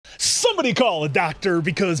Somebody call a doctor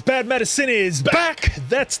because bad medicine is back.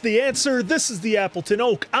 That's the answer. This is the Appleton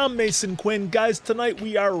Oak. I'm Mason Quinn. Guys, tonight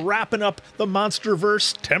we are wrapping up the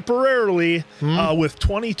MonsterVerse temporarily with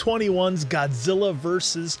 2021's Godzilla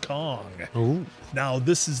vs. Kong. Ooh. Now,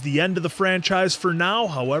 this is the end of the franchise for now.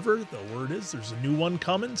 However, the word is there's a new one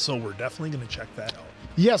coming, so we're definitely going to check that out.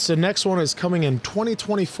 Yes, the next one is coming in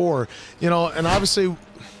 2024. You know, and obviously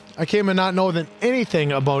I came in not knowing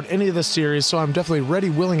anything about any of the series, so I'm definitely ready,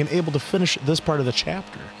 willing, and able to finish this part of the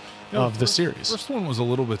chapter of the series. First one was a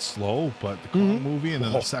little bit slow, but the Kong movie and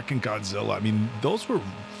then the second Godzilla, I mean, those were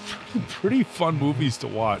pretty fun movies to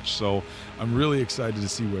watch. So I'm really excited to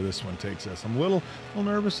see where this one takes us. I'm a little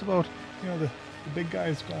nervous about, you know, the big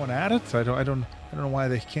guys going at it. I don't know why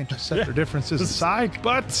they can't just set their differences aside,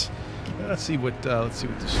 but let's see what the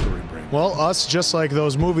story brings. Well, us, just like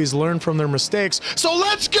those movies, learn from their mistakes. So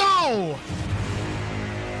let's go!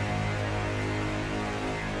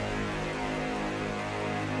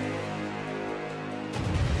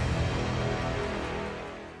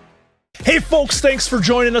 Hey folks, thanks for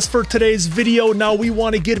joining us for today's video. Now we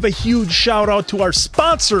want to give a huge shout out to our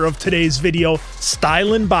sponsor of today's video,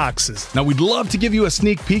 Stylin' Boxes. Now we'd love to give you a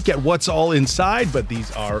sneak peek at what's all inside, but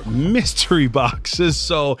these are mystery boxes,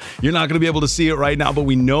 so you're not going to be able to see it right now, but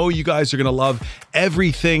we know you guys are going to love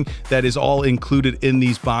everything that is all included in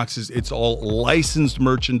these boxes. It's all licensed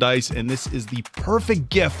merchandise, and this is the perfect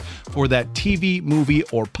gift for that TV, movie,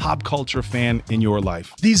 or pop culture fan in your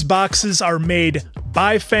life. These boxes are made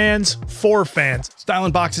by fans, for fans.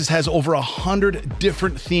 Stylin' Boxes has over 100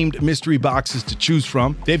 different themed mystery boxes to choose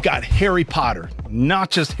from. They've got Harry Potter,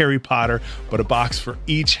 not just Harry Potter, but a box for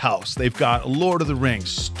each house. They've got Lord of the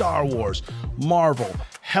Rings, Star Wars, Marvel,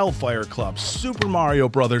 Hellfire Club, Super Mario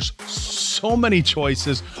Brothers, so many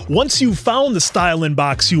choices. Once you've found the Stylin'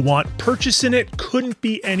 box you want, purchasing it couldn't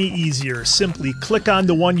be any easier. Simply click on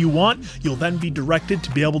the one you want. You'll then be directed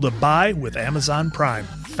to be able to buy with Amazon Prime.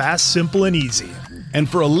 Fast, simple, and easy. And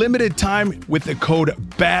for a limited time with the code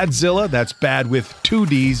BADZILLA, that's bad with 2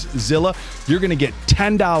 D's, Zilla, you're going to get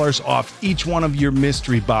 $10 off each one of your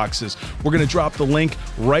mystery boxes. We're going to drop the link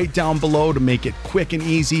right down below to make it quick and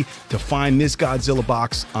easy to find this Godzilla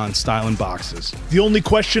box on Stylin' Boxes. The only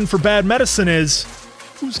question for bad medicine is,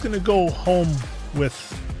 who's going to go home with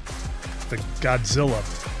the Godzilla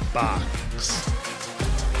box?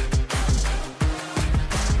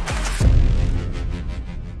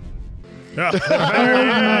 Yeah, there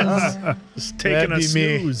it is. Just taking a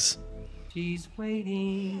snooze. She's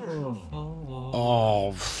waiting.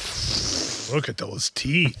 Oh, look at those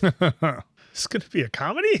teeth. It's going to be a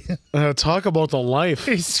comedy? Talk about the life.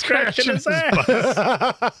 He's scratching his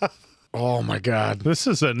ass. Oh my God. This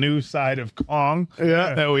is a new side of Kong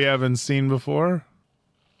that we haven't seen before.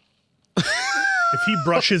 If he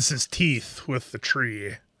brushes his teeth with the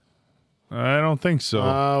tree. I don't think so.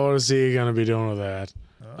 What is he going to be doing with that?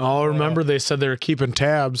 Oh, remember they said they were keeping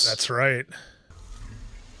tabs. That's right.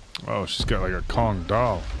 Oh, she's got like a Kong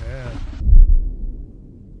doll. Yeah.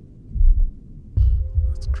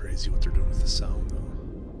 That's crazy what they're doing with the sound, though.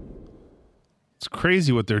 It's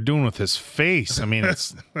crazy what they're doing with his face. I mean,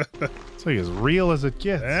 it's like as real as it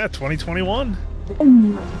gets. Yeah, 2021.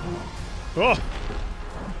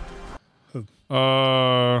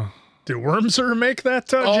 Oh. Did Wormser make that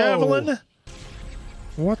javelin?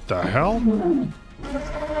 What the hell?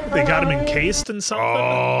 They got him encased in something?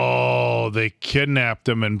 Oh, they kidnapped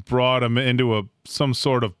him and brought him into some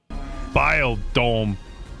sort of biodome.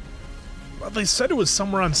 Well, they said it was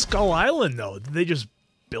somewhere on Skull Island, though. Did they just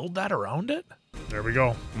build that around it? There we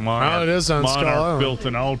go. Monarch, it is on Skull Island. Built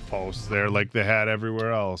an outpost there like they had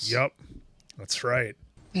everywhere else. Yep, that's right.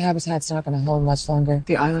 The habitat's not going to hold much longer.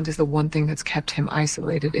 The island is the one thing that's kept him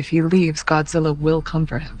isolated. If he leaves, Godzilla will come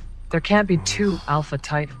for him. There can't be 2 Alpha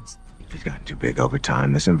Titans. It's gotten too big over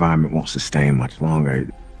time. This environment won't sustain much longer.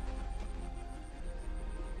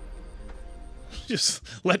 Just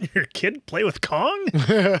letting your kid play with Kong?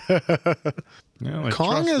 Yeah,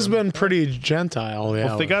 Kong has been pretty gentile. Yeah.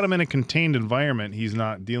 Well, if they got him in a contained environment, he's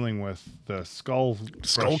not dealing with the skull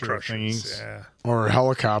crushers. Thingies. Yeah. Or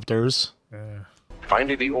helicopters. Yeah.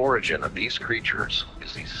 Finding the origin of these creatures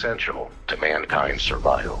is essential to mankind's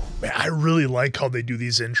survival. Man, I really like how they do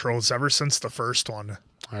these intros ever since the first one.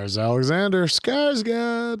 There's Alexander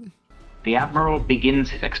Skarsgård. The Admiral begins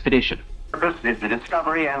his expedition. The purpose is the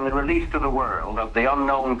discovery and the release to the world of the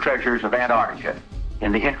unknown treasures of Antarctica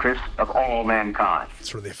in the interest of all mankind.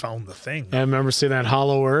 That's where they found the thing. I remember seeing that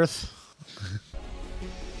Hollow Earth.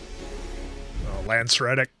 Lance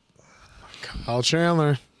Reddick. Kyle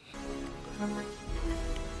Chandler.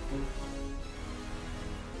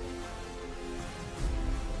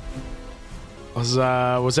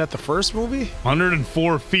 Was that the first movie?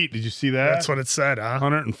 104 feet. Did you see that? That's what it said, huh?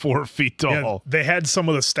 104 feet tall. Yeah, they had some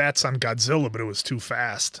of the stats on Godzilla, but it was too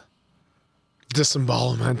fast.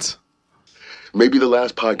 Disembowelment. Maybe the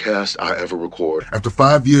last podcast I ever record. After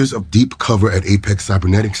 5 years of deep cover at Apex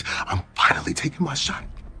Cybernetics, I'm finally taking my shot.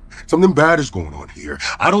 Something bad is going on here.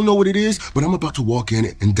 I don't know what it is, but I'm about to walk in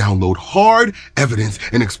and download hard evidence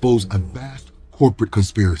and expose a vast corporate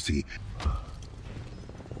conspiracy.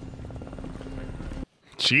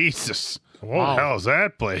 Jesus. What the hell is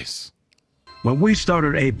that place? When we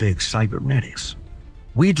started Apex Cybernetics,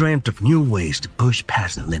 we dreamt of new ways to push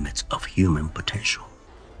past the limits of human potential.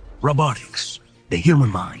 Robotics, the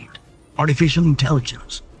human mind, artificial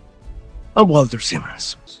intelligence. I'm Walter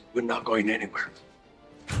Simmons. We're not going anywhere.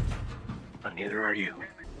 But neither are you.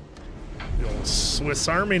 The old Swiss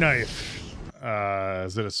Army knife.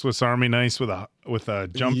 Is it a Swiss Army knife with a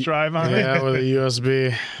jump drive on it? Yeah, with a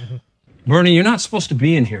USB. Bernie, you're not supposed to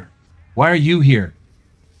be in here. Why are you here?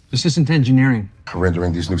 This isn't engineering.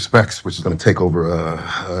 Rendering these new specs, which is going to take over,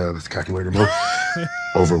 this calculator mode,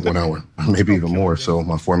 over 1 hour, maybe even more. So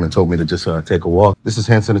my foreman told me to just take a walk. This is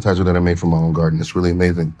hand sanitizer that I made from my own garden. It's really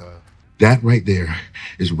amazing. That right there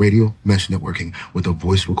is radio mesh networking with a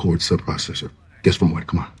voice record subprocessor. Guess from what?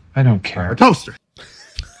 Come on. I don't care. A toaster.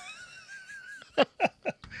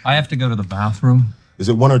 I have to go to the bathroom. Is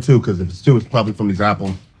it 1 or 2? Because if it's 2, it's probably from these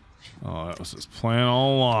Apple. Oh, that was his plan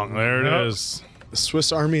all along. There it is. The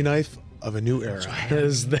Swiss Army knife of a new era.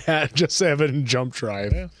 Is that just having jump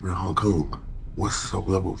drive? Yeah. Hong Kong. What's up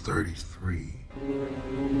level 33?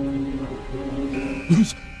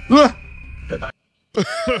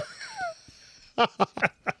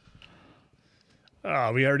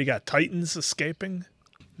 We already got Titans escaping.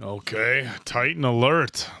 Okay, Titan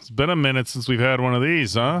alert. It's been a minute since we've had one of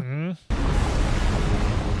these, huh? Mm-hmm.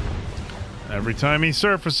 Every time he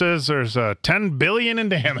surfaces, there's 10 billion in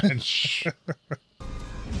damage.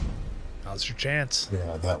 Now's your chance.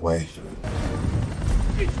 Yeah, that way.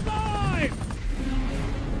 It's mine!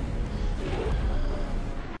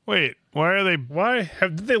 Wait, why are they... Why?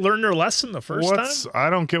 Did they learn their lesson the first time? I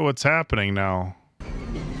don't get what's happening now.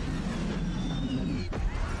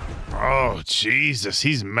 Oh, Jesus,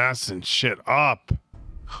 he's messing shit up.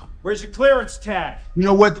 Where's your clearance tag? You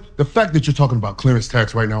know what? The fact that you're talking about clearance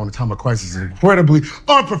tags right now in a time of crisis is incredibly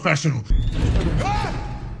unprofessional.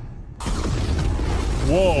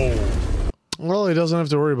 Whoa. Well, he doesn't have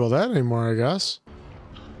to worry about that anymore, I guess.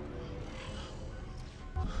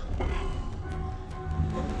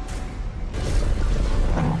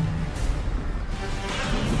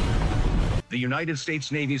 The United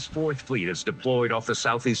States Navy's 4th Fleet is deployed off the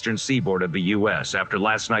southeastern seaboard of the U.S. after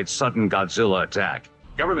last night's sudden Godzilla attack.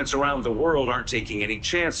 Governments around the world aren't taking any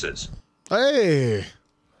chances. Hey.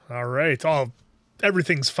 All right.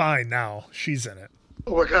 Everything's fine now. She's in it.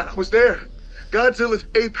 Oh my God, I was there. Godzilla's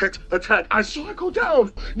apex attack. I saw it go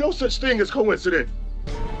down. No such thing as coincidence.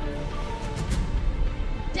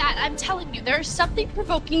 Dad, I'm telling you, there is something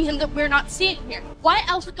provoking him that we're not seeing here. Why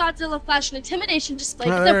else would Godzilla flash an intimidation display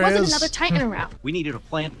if there wasn't another Titan around? We needed a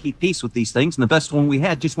plan to keep peace with these things, and the best one we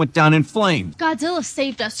had just went down in flames. Godzilla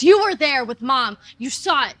saved us. You were there with Mom. You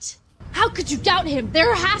saw it. How could you doubt him?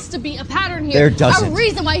 There has to be a pattern here. There doesn't. A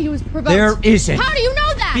reason why he was provoked. There isn't. How do you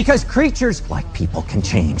know that? Because creatures like people can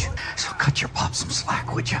change. So cut your pop some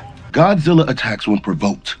slack, would you? Godzilla attacks when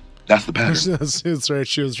provoked. That's the pattern. That's right.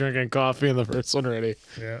 She was drinking coffee in the first one already.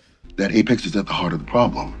 Yeah. That apex is at the heart of the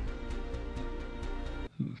problem.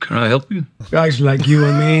 Can I help you? Guys like you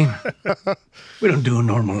and me, we don't do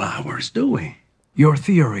normal hours, do we? Your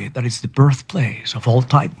theory that it's the birthplace of all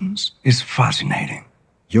Titans is fascinating.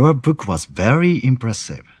 Your book was very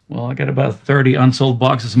impressive. Well, I got about 30 unsold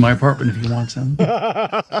boxes in my apartment if you want some.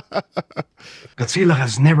 Godzilla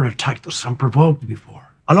has never attacked us unprovoked before.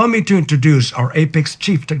 Allow me to introduce our Apex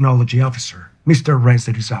Chief Technology Officer, Mr. Ren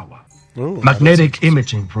Serizawa. Magnetic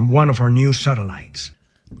imaging from one of our new satellites.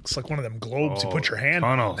 Looks like one of them globes you put your hand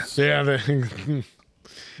on. Yeah,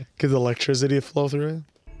 get the electricity flow through it.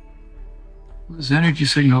 This energy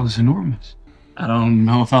signal is enormous. I don't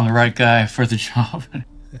know if I'm the right guy for the job.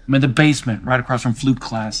 I'm in the basement, right across from Flute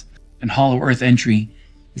Class, and Hollow Earth entry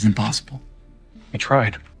is impossible. I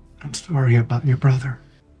tried. I'm sorry about your brother.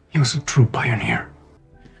 He was a true pioneer.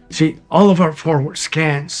 See, all of our forward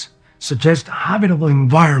scans suggest a habitable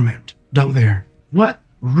environment down there. What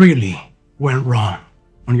really went wrong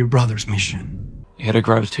on your brother's mission? He had a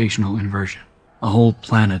gravitational inversion. A whole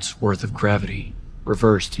planet's worth of gravity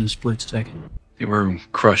reversed in a split second. They were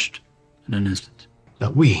crushed in an instant.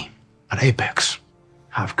 That we, at Apex,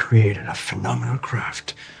 have created a phenomenal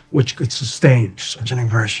craft which could sustain such an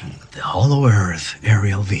inversion. The Hollow Earth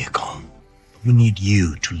aerial vehicle. we need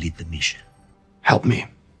you to lead the mission. Help me.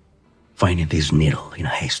 Finding this needle in a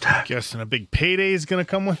haystack. Guessing a big payday is going to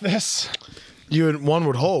come with this. One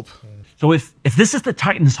would hope. So if this is the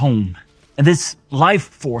Titan's home, and this life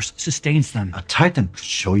force sustains them, A Titan could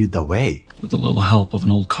show you the way. with a little help of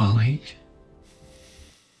an old colleague.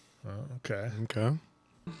 Okay. Okay.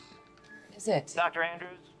 Is it? Dr. Andrews,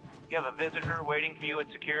 you have a visitor waiting for you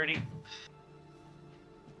at security.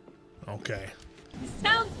 Okay.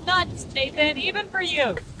 Sounds nuts, Nathan, even for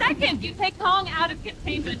you. Second, you take Kong out of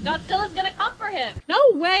containment. Godzilla's gonna come for him. No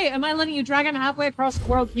way am I letting you drag him halfway across the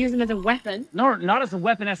world to use him as a weapon. No, not as a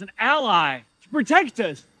weapon, as an ally. To protect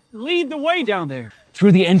us. Lead the way down there.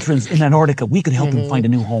 Through the entrance in Antarctica, we could help him find a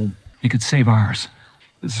new home. We could save ours.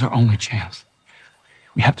 This is our only chance.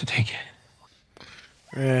 We have to take it.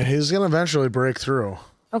 Yeah, he's gonna eventually break through.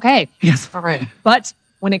 Okay. Yes. All right. But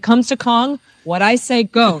when it comes to Kong, what I say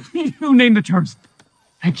goes. You name the terms.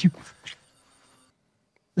 Thank you.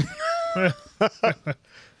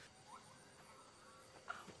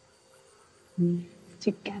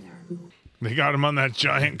 Together. They got him on that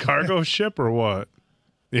giant cargo ship or what?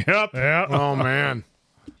 Yep. Yeah. Oh man.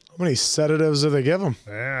 How many sedatives do they give him?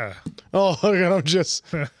 Yeah. Oh, look at him just.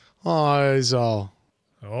 Oh, he's all.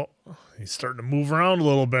 Oh, he's starting to move around a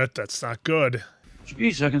little bit. That's not good.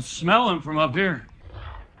 Jeez, I can smell him from up here.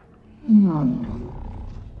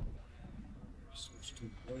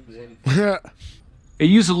 Yeah. Hey,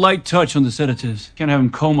 use a light touch on the sedatives. Can't have him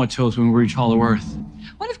comatose when we reach Hollow Earth.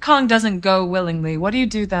 What if Kong doesn't go willingly? What do you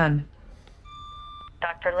do then?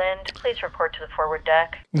 Dr. Lind, please report to the forward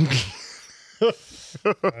deck.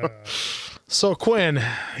 So Quinn,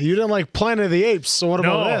 you didn't like Planet of the Apes, so what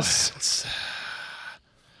about No, this?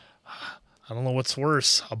 I don't know what's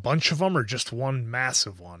worse, a bunch of them or just one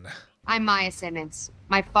massive one. I'm Maya Simmons.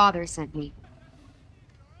 My father sent me.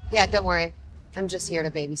 Yeah, don't worry. I'm just here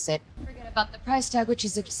to babysit. Forget about the price tag, which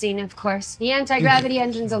is obscene, of course. The anti-gravity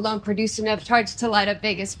engines alone produce enough charge to light up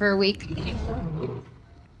Vegas for a week.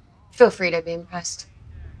 Feel free to be impressed.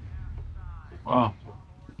 Wow.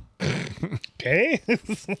 Okay.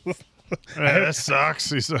 That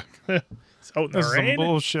sucks. He's like, It's out in the that's some rain.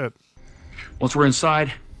 bullshit. Once we're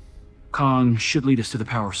inside, Kong should lead us to the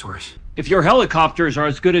power source. If your helicopters are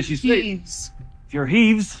as good as you say, Heaves. if your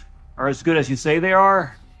heaves are as good as you say they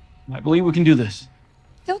are, I believe we can do this.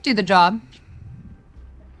 He'll do the job.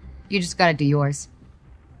 You just gotta do yours.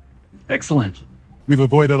 Excellent. We've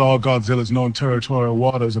avoided all Godzilla's known territorial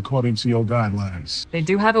waters according to your guidelines. They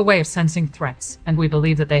do have a way of sensing threats, and we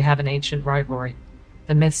believe that they have an ancient rivalry.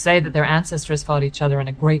 The myths say that their ancestors fought each other in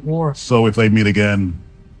a great war. So if they meet again,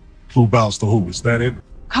 who bows to who? Is that it?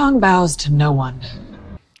 Kong bows to no one.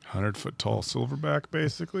 100-foot tall silverback,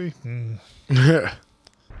 basically.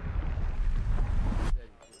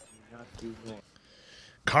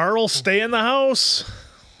 Carl, stay in the house.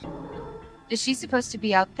 Is she supposed to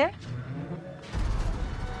be out there?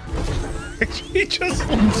 He just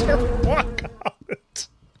lets her walk out.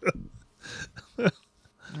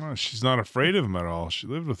 Oh, she's not afraid of him at all. She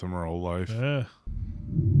lived with him her whole life. Yeah.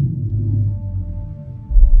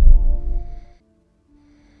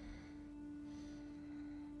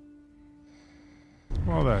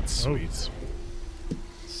 Well, that's sweet.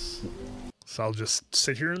 So I'll just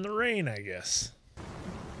sit here in the rain, I guess.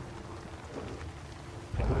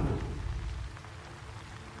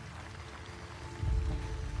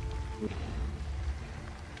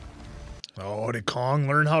 Oh, did Kong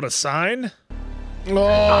learn how to sign?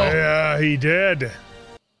 Oh, yeah, he did.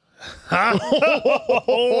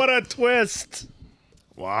 What a twist.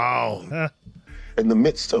 Wow. In the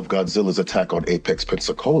midst of Godzilla's attack on Apex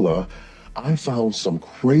Pensacola, I found some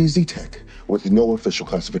crazy tech with no official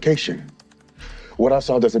classification. What I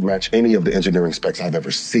saw doesn't match any of the engineering specs I've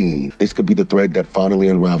ever seen. This could be the thread that finally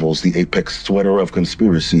unravels the Apex sweater of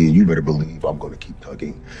conspiracy, and you better believe I'm going to keep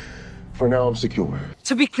tugging. For now, I'm secure.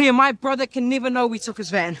 To be clear, my brother can never know we took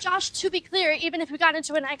his van. Josh, to be clear, even if we got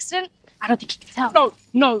into an accident, I don't think he can tell.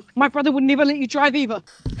 No, my brother would never let you drive either.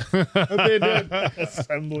 They did.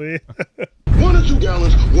 Assembly. 1 or 2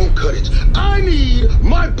 gallons won't cut it. I need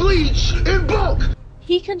my bleach in bulk.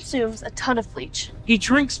 He consumes a ton of bleach. He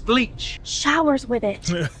drinks bleach. Showers with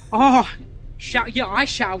it. Oh, yeah, I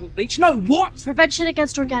shower with bleach. No, what? Prevention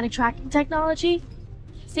against organic tracking technology.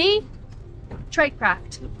 See?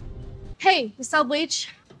 Tradecraft. Hey, we sell bleach.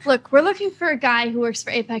 Look, we're looking for a guy who works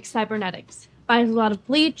for Apex Cybernetics. Buys a lot of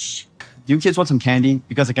bleach. Do you kids want some candy?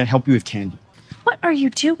 Because I can help you with candy. What are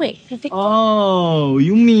you doing? Oh,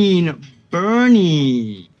 you mean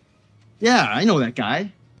Bernie. Yeah, I know that guy.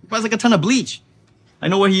 He buys like a ton of bleach. I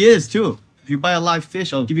know where he is, too. If you buy a live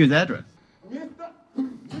fish, I'll give you his address.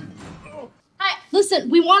 Hi. Listen,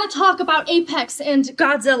 we want to talk about Apex and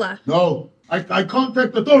Godzilla. No, I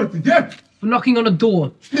contact authority, yeah. We're knocking on a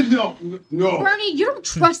door. No. Bernie, you don't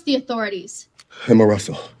trust the authorities. Emma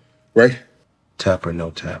Russell, right? Tap or no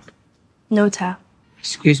tap? No tap.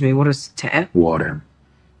 Excuse me, what is tap? Water.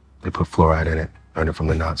 They put fluoride in it. Learned it from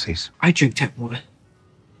the Nazis. I drink tap water.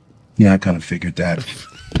 Yeah, I kind of figured that.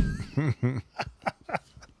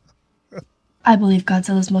 I believe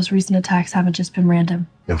Godzilla's most recent attacks haven't just been random.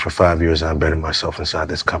 And for 5 years, I embedded myself inside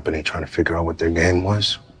this company trying to figure out what their game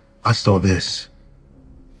was. I saw this.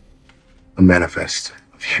 A manifest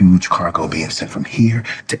of huge cargo being sent from here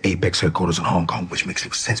to Apex headquarters in Hong Kong, which makes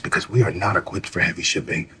no sense because we are not equipped for heavy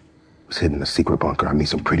shipping. It was hidden in a secret bunker. I mean,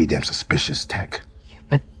 some pretty damn suspicious tech.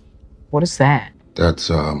 But what is that? That's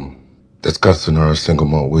Godzilla single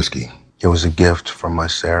malt whiskey. It was a gift from my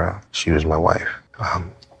Sarah. She was my wife.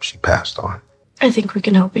 She passed on. I think we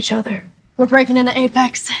can help each other. We're breaking into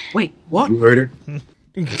Apex. Wait, what? You heard her?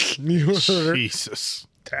 You heard her. Jesus.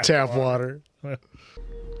 Tap water.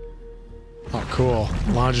 Oh, cool.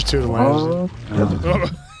 Longitude.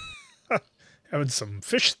 Having some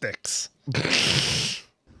fish sticks.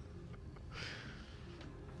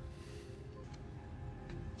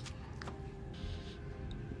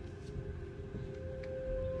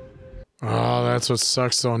 Oh, that's what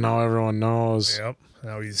sucks though. Now everyone knows. Yep.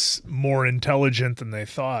 Now he's more intelligent than they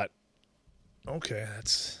thought. Okay,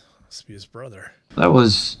 must be his brother. That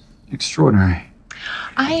was extraordinary.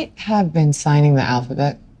 I have been signing the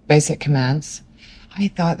alphabet, basic commands. I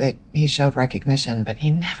thought that he showed recognition, but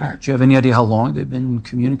he never. Do you have any idea how long they've been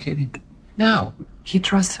communicating? No, he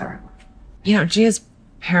trusts her. You know, Gia's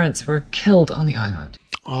parents were killed on the island.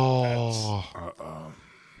 Oh.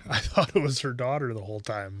 I thought it was her daughter the whole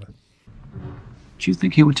time. Do you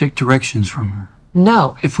think he would take directions from her?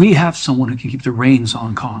 No. If we have someone who can keep the reins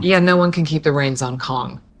on Kong. Yeah, no one can keep the reins on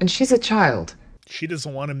Kong. And she's a child. She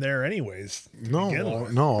doesn't want him there anyways.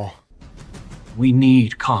 No. We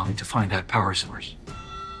need Kong to find that power source.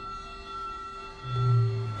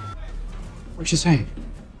 What's she saying?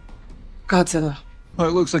 Godzilla. Well,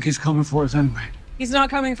 it looks like he's coming for us anyway. He's not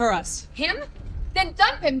coming for us. Him? Then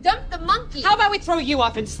dump him. Dump the monkey. How about we throw you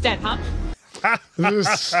off instead, huh?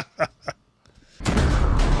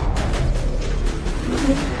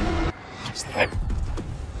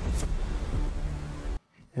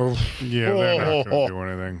 Yeah, they're not going to do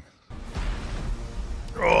anything.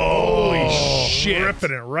 Holy shit.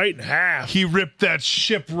 Ripping it right in half. He ripped that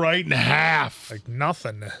ship right in half. Like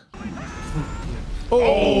nothing.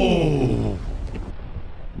 Oh.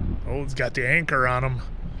 Oh, it's got the anchor on him.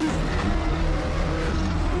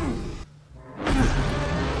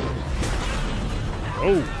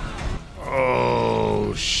 Oh.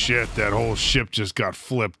 Oh, shit. That whole ship just got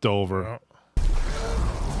flipped over.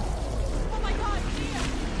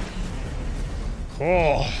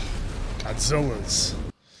 Oh, Godzilla's.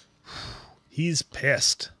 He's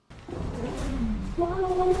pissed.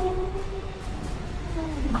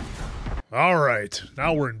 All right,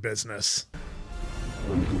 now we're in business.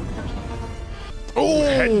 Oh,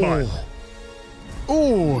 headbutt.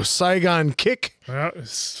 Oh, Saigon kick.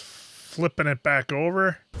 It's flipping it back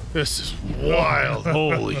over. This is wild.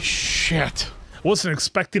 Holy shit. Wasn't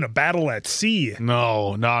expecting a battle at sea.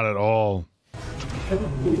 No, not at all.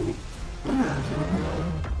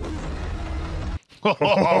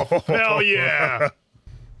 Oh, hell yeah.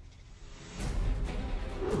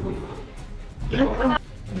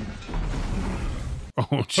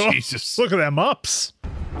 Oh, Jesus. Look at them ups.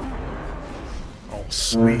 Oh,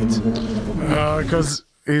 sweet. Because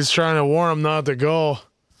he's trying to warn him not to go,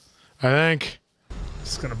 I think.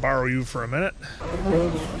 Just going to borrow you for a minute.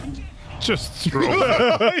 Just throw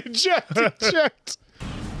it. Eject.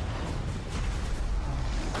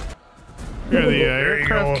 Here, the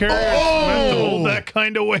aircraft carrier meant to hold that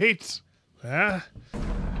kind of weight. Yeah.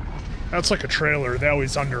 That's like a trailer. They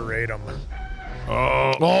always underrate them.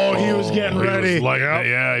 Oh, he was getting ready.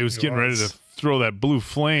 Yeah, he was getting ready to throw that blue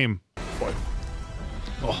flame.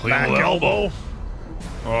 Oh, the Back elbow.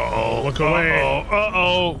 Uh-oh. Look away.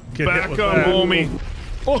 Uh-oh. Get Back hit with up, that. homie.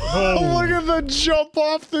 Oh, look at the jump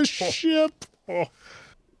off the ship. Oh.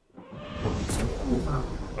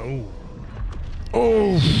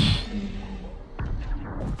 Oh.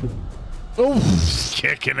 Just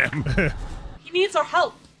kicking him. He needs our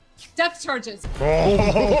help. Depth charges.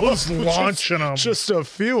 Oh, just launching them. Just a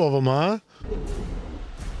few of them, huh?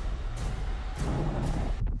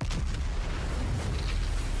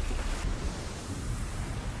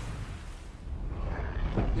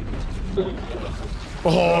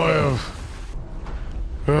 Oh,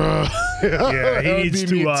 yeah, he needs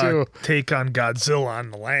to take on Godzilla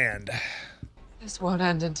on the land. This won't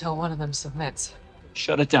end until one of them submits.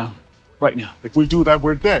 Shut it down. Right now. If we do that,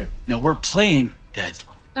 we're dead. No, we're playing dead.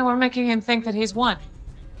 And we're making him think that he's won.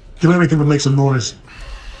 Kill anything that makes a noise.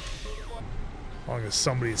 As long as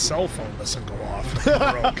somebody's cell phone doesn't go off,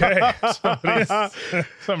 we're okay.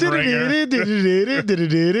 Some ringer.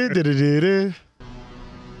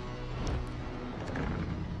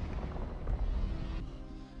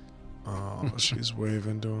 Oh, she's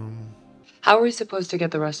waving to him. How are we supposed to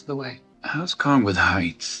get the rest of the way? How's Kong with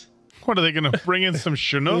heights? What are they gonna bring in some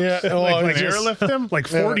Chinooks? Yeah, like airlift him? Like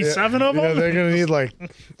 47 of them? Yeah, they're gonna need like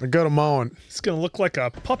a good amount. It's gonna look like a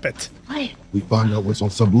puppet. We find out what's on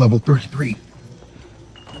sub-level 33.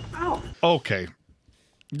 Okay.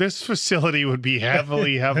 This facility would be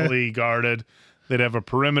heavily guarded. They'd have a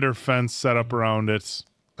perimeter fence set up around it.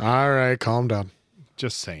 All right, calm down.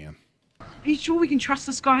 Just saying. Are you sure we can trust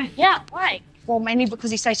this guy? Yeah, why? Well, mainly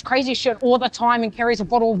because he says crazy shit all the time and carries a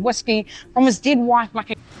bottle of whiskey from his dead wife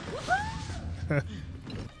like a...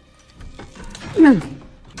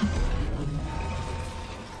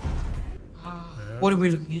 What are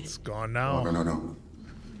we looking at? It's gone now. No.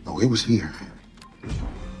 No, it was here.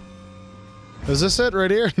 Is this it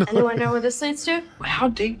right here? No. Anyone know where this leads to? How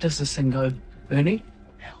deep does this thing go, Bernie?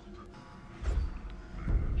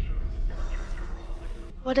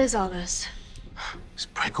 What is all this? It's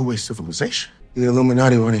breakaway civilization. The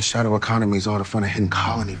Illuminati running shadow economies all to fund a hidden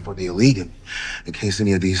colony for the elite. And in case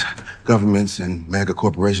any of these governments and mega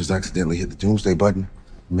corporations accidentally hit the doomsday button,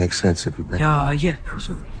 it makes sense if you think. Yeah.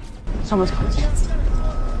 Sure. Someone's coming.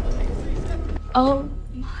 Oh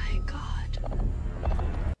my god.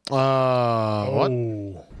 What?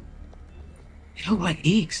 They look like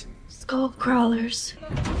eggs. Skull crawlers.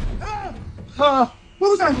 What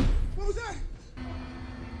was that? What was that?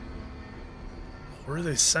 Where are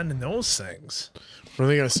they sending those things? Are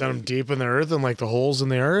they gonna send them deep in the earth and like the holes in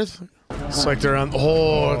the earth? It's like they're on.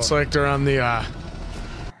 Oh, it's like they're on the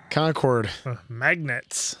Concorde.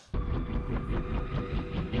 Magnets.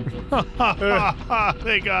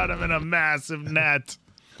 They got him in a massive net.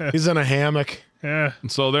 He's in a hammock. Yeah.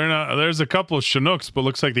 So they're not. There's a couple of Chinooks, but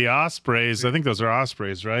looks like the ospreys. I think those are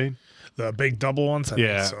ospreys, right? The big double ones. I think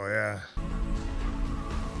Yeah. so yeah.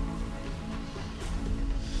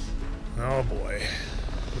 Oh boy.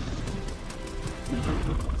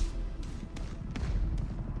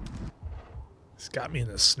 It's got me in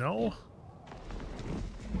the snow.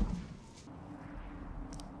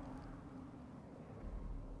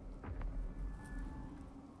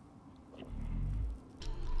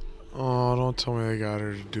 Oh, don't tell me they got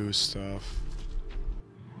her to do stuff.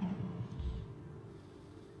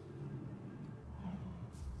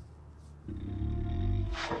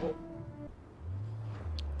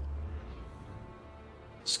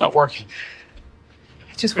 It's not working.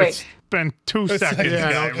 Just wait. It's been 2 seconds.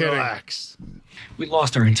 Yeah, guy. no kidding. Relax. We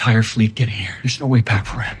lost our entire fleet getting here. There's no way back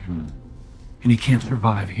for him. And he can't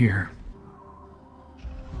survive here.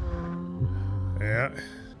 Yeah.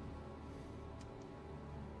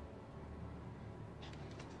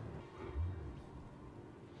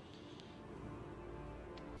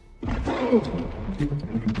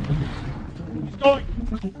 Going.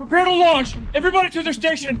 Prepare to launch. Everybody to their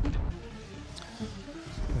station.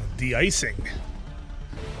 De-icing.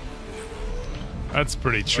 That's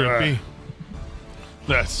pretty trippy.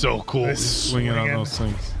 That's so cool. This Swinging on swinging. those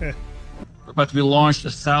things. We're about to be launched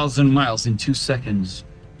 1,000 miles in 2 seconds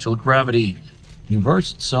till gravity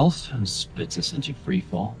inverts itself and spits us into free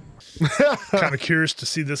fall. Kind of curious to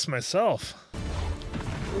see this myself.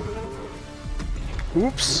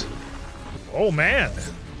 Oops. Oh man.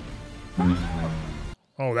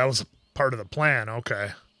 Oh, that was a part of the plan.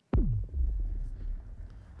 Okay.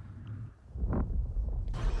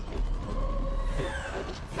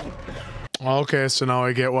 Okay, so now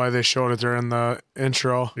I get why they showed it there in the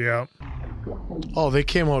intro. Yeah. Oh, they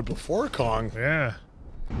came out before Kong. Yeah.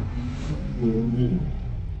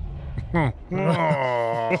 Oh.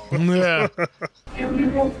 Yeah.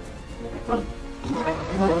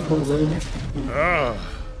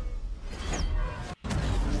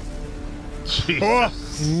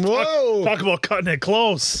 Whoa! Talk about cutting it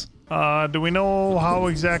close. Do we know how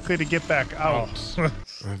exactly to get back out?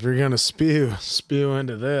 If you're gonna spew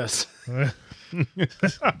into this.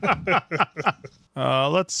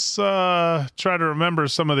 Let's try to remember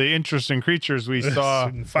some of the interesting creatures we saw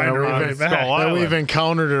that we've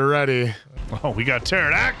encountered already. Oh, we got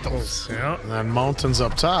pterodactyls. Yeah. And then mountains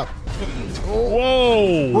up top.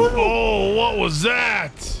 Whoa! Oh, what was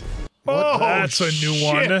that? Oh, that's a new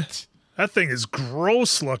one. shit. That thing is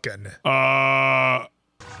gross looking.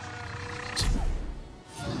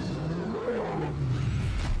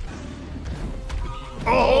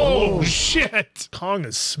 Oh, shit! Kong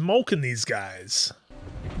is smoking these guys.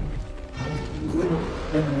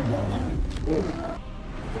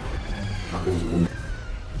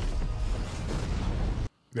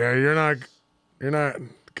 Yeah, you're not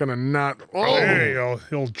gonna not. Oh, there you go.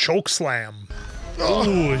 He'll choke slam.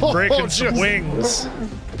 Ooh, he's breaking some wings.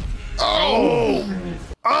 Oh.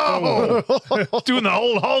 Doing the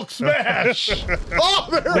old Hulk smash. Oh,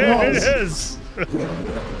 there it is.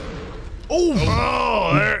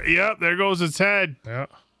 Oh, there. Yep, there goes its head. Yeah.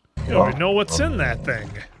 You don't even know what's in that thing.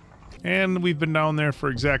 And we've been down there for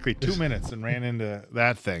exactly 2 minutes and ran into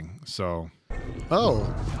that thing. So. Oh.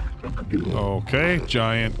 Okay,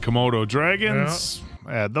 giant Komodo dragons.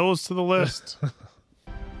 Yeah. Add those to the list. Look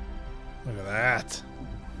at that.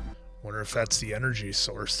 Wonder if that's the energy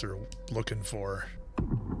source they're looking for.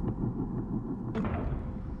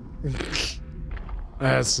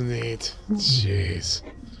 That's neat. Jeez.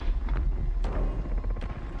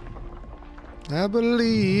 I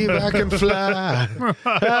believe I can fly.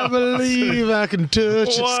 I believe I can touch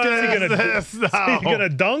the sky. Is he gonna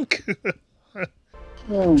dunk?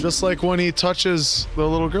 Just like when he touches the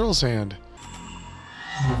little girl's hand.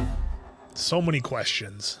 So many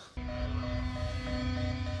questions.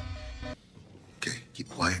 Okay, keep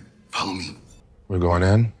quiet. Follow me. We're going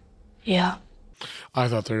in? Yeah. I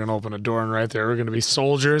thought they were gonna open a door and right there were gonna be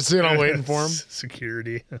soldiers, you know, waiting for him.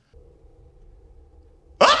 Security.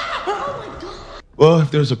 Well,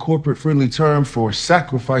 if there's a corporate-friendly term for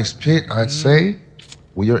sacrifice pit, I'd say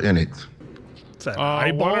we are in it.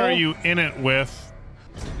 What are you in it with?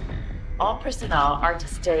 All personnel are to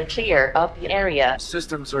stay clear of the area.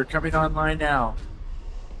 Systems are coming online now.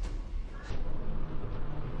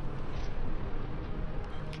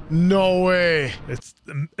 No way. Is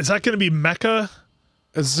that going to be Mecha?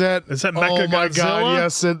 Is that Mecha oh my Godzilla? God,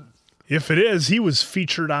 yes. If it is, he was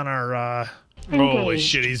featured on our holy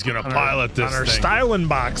shit, he's going to pilot this on our thing. styling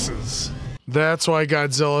boxes. That's why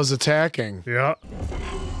Godzilla's attacking. Yeah.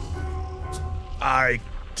 I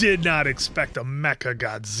did not expect a Mecha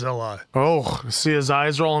Godzilla. Oh, see his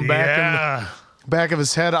eyes rolling back in the back of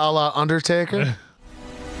his head, a la Undertaker.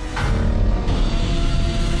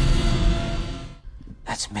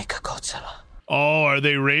 Let's make a Godzilla. Oh, are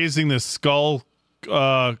they raising the skull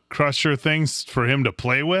crusher things for him to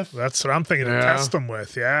play with? That's what I'm thinking to test him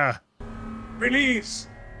with, yeah. Release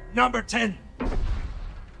number 10.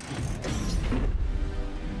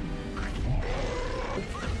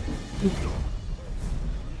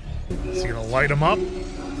 Is he gonna light him up?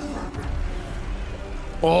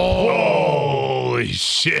 Oh, holy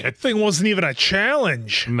shit. Thing wasn't even a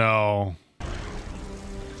challenge. No.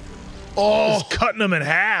 Oh, just cutting him in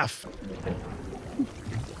half.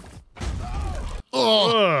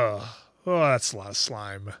 Oh, that's a lot of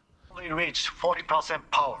slime. Only reached 40%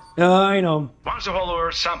 power. I know. Once the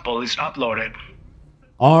follower sample is uploaded,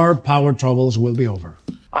 Our power troubles will be over.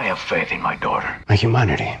 I have faith in my daughter. And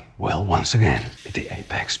humanity will once again be the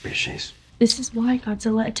apex species. This is why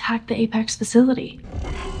Godzilla attacked the Apex facility.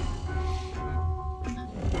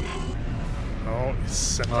 Oh, he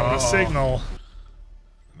sent out a signal.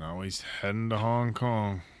 Now he's heading to Hong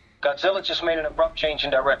Kong. Godzilla just made an abrupt change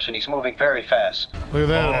in direction. He's moving very fast. Look at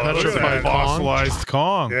that. Petrified Kong. Fossilized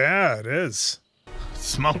Kong. Yeah, it is.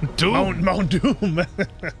 It's Mount Doom. Mount Doom.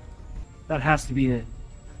 That has to be it.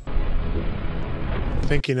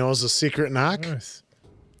 Think he knows the secret knock? Nice.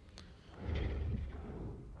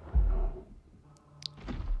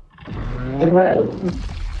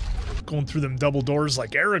 Going through them double doors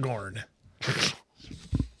like Aragorn. God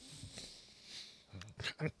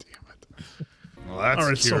damn it. Well, that's all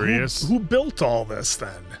right, curious. So who built all this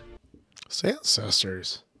then? His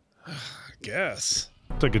ancestors. I guess.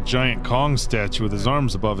 It's like a giant Kong statue with his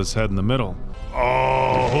arms above his head in the middle.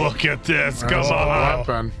 Oh, look at this. Come on.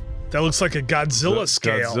 Weapon. That looks like a Godzilla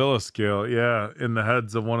scale. Godzilla scale, yeah. In the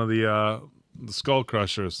heads of one of the skull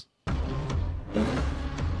crushers.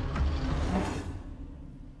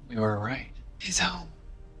 We were right. He's home.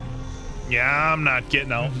 Yeah, I'm not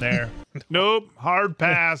getting out there. Nope. Hard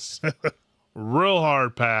pass. Real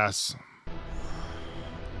hard pass.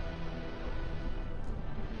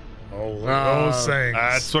 Oh, look at those things.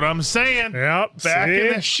 That's what I'm saying. Yep. Back see?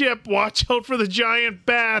 in the ship. Watch out for the giant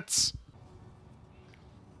bats.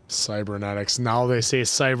 Cybernetics. Now they say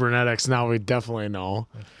cybernetics. Now we definitely know.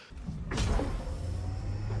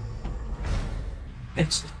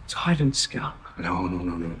 It's the Titan scalp. No.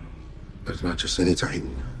 That's not just any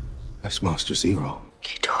Titan. That's Monster Zero.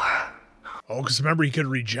 Oh, because remember, he could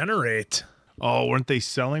regenerate. Oh, weren't they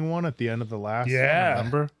selling one at the end of the last one?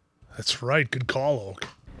 Remember? That's right. Good call, Oak.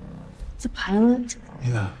 It's a pilot.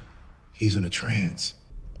 Yeah. He's in a trance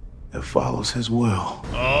that follows his will.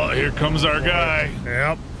 Oh, here comes our guy.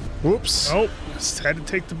 Yep. Whoops. Oh, just had to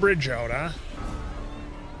take the bridge out, huh?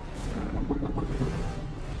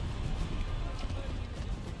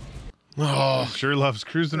 Oh, sure loves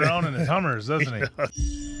cruising around in his Hummers, doesn't he?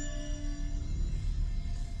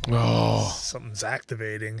 Oh, something's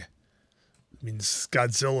activating. Means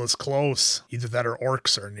Godzilla's close. Either that or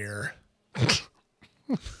orcs are near.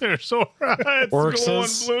 There's orcs glowing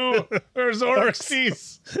blue. There's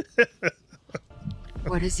orcs.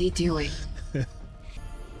 What is he doing?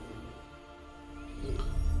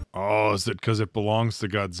 Oh, is it because it belongs to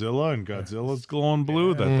Godzilla and Godzilla's glowing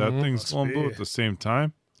blue? That thing's glowing blue at the same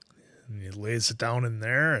time? And he lays it down in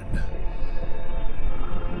there and...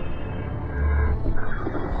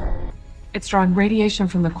 It's drawing radiation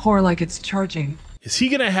from the core like it's charging. Is he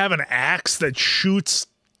going to have an axe that shoots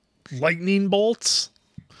lightning bolts?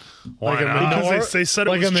 Like a Because they said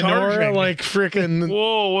it like was a menorah, charging. like freaking.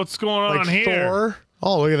 Whoa, what's going on like here? Thor.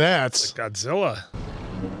 Oh, look at that. It's like Godzilla.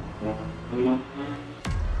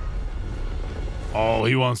 Oh,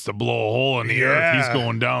 he wants to blow a hole in the earth. He's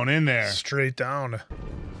going down in there. Straight down.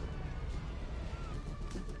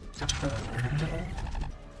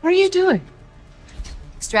 What are you doing?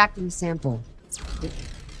 Extracting the sample.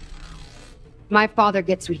 My father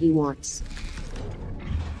gets what he wants.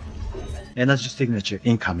 Energy signature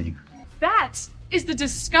incoming. That is the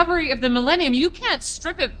discovery of the millennium. You can't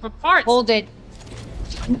strip it for parts. Hold it.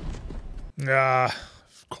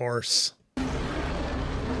 Of course.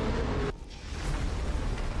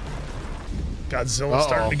 Godzilla's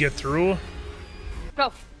starting to get through.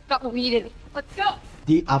 Go. Got what we needed. Let's go.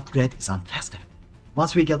 The upgrade is untested.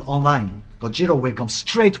 Once we get online, Godzilla will come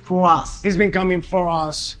straight for us. He's been coming for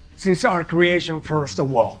us since our creation first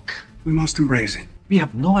awoke. We must embrace it. We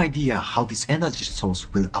have no idea how this energy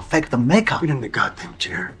source will affect the mecha. Get in the goddamn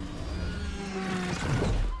chair.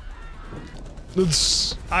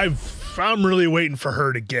 I'm really waiting for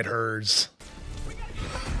her to get hers.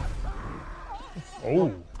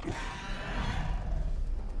 Oh.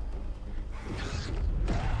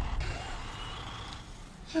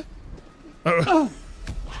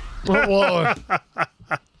 Whoa.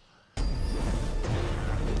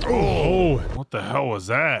 Oh, what the hell was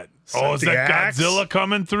that? Oh, is that axe? Godzilla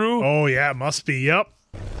coming through? Oh, yeah, it must be. Yep.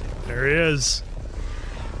 There he is.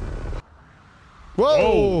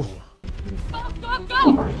 Whoa.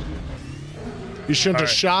 Go. You shouldn't have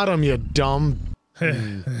shot him, you dumb. All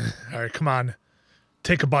right, come on.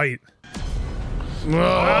 Take a bite.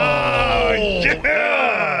 Oh, yeah.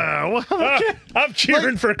 I'm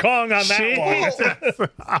cheering for Kong on that one.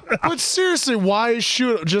 But seriously, why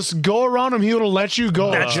shoot? Just go around him. He would have let you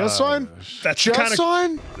go. Just fine. That's Just kind of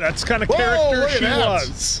fine. That's kind of Whoa, character look at she that.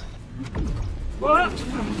 was.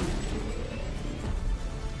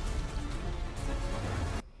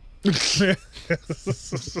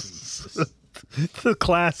 The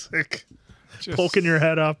classic. Just poking your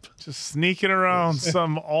head up. Just sneaking around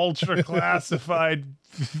some ultra classified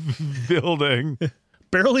building.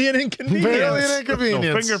 Barely an inconvenience. Barely an inconvenience.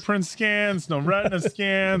 No fingerprint scans, no retina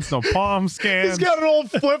scans, no palm scans. He's got an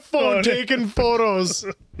old flip phone taking photos.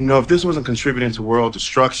 You know, if this wasn't contributing to world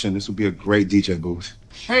destruction, this would be a great DJ booth.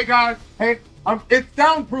 Hey guys, hey, it's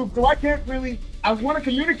soundproof, so I can't really. I want to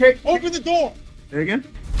communicate. Open the door. Say again?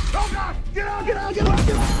 Oh God! Get out! Get out! Get out!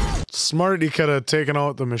 Get out! Smart, he could have taken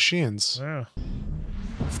out the machines. Yeah.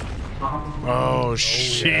 Oh,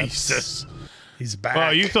 Jesus. He's back. Oh,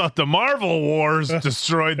 you thought the Marvel Wars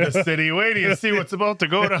destroyed the city. Wait till you see what's about to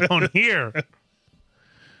go down here.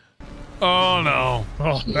 Oh, no.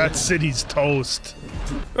 Oh, that city's toast.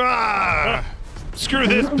 Ah! Screw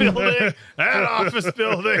this building. That office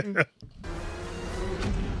building.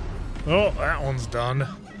 Oh, that one's done.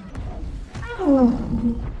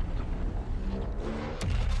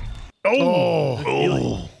 Oh.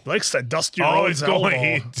 He likes that dusty roads. He's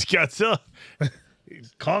going. He's got some.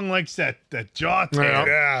 Kong likes that jaw tear.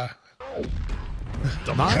 Yeah.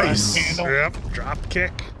 Nice. Handle. Yep. Drop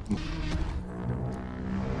kick.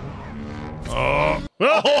 Oh.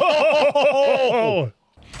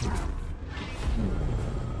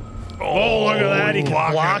 Oh, look at that. He can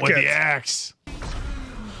block with it. the axe.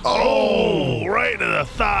 Oh, right to the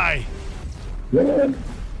thigh.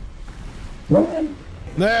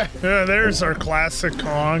 Yeah, there's our classic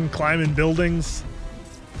Kong climbing buildings.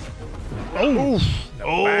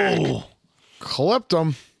 Oh, clipped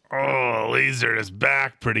him. Oh, lasered his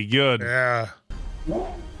back pretty good. Yeah.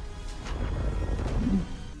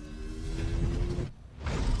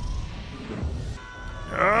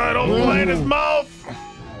 Don't play in his mouth.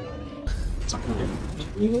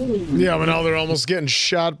 Yeah, but now they're almost getting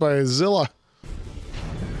shot by Zilla.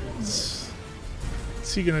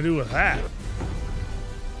 What's he gonna do with that?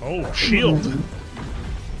 Oh, shield.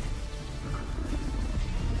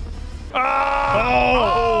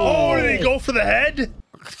 Oh, did he go for the head?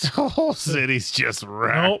 The whole city's just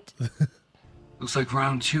wrecked. Nope. Looks like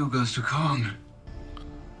round 2 goes to Kong.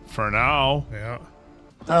 For now. Yeah.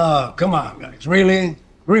 Oh, come on, guys. Really?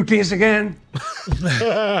 Greenpeace again?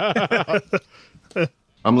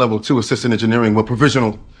 I'm level 2 assistant engineering. Well,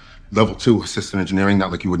 provisional level 2 assistant engineering.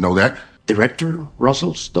 Not like you would know that. Director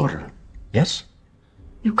Russell's daughter. Yes?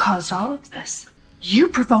 You caused all of this. You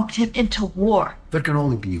provoked him into war. There can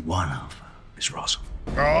only be one of Miss Russell.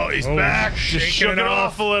 Oh, he's back. Just shook it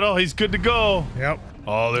off a little. He's good to go. Yep.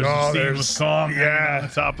 Oh, there's the scene with Kong. Yeah,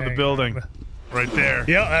 top of the building. Right there.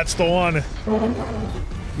 Yeah, that's the one.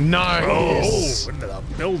 Nice. Oh, into the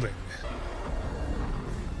building.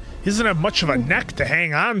 He doesn't have much of a neck to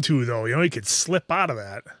hang on to, though. You know, he could slip out of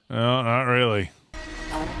that. No, not really.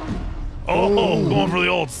 Oh, going for the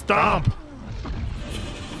old stomp.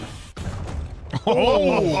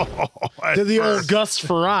 Oh, Did the old Gus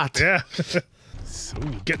Farrat. Yeah.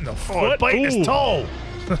 Ooh, getting the foot. Biting his toe.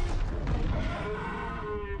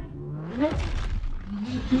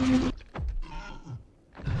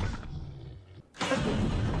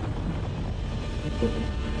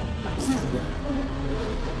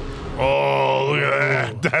 Oh, look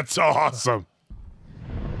at that. That's awesome.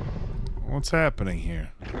 What's happening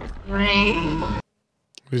here?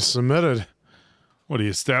 He submitted. What, he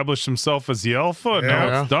established himself as the alpha? And Yeah.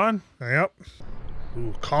 now it's done? Yep.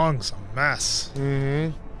 Ooh, Kong's a mess.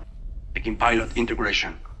 Mm-hmm. Taking pilot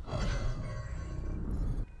integration.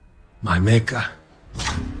 My maker.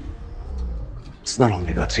 It's not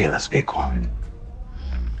only Godzilla's equal,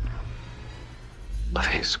 but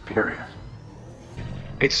his superior.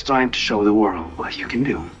 It's time to show the world what you can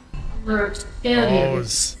do. Oh,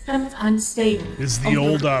 is the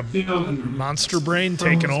old monster brain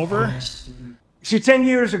taking over? See, 10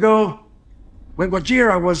 years ago, when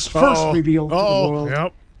Godzilla was first revealed to the world,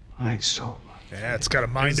 Yep. I saw. Yeah, it's got a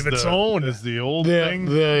mind of its own. Is the old thing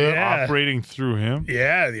operating through him?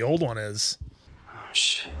 Yeah, the old one is. Oh,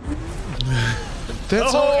 shit.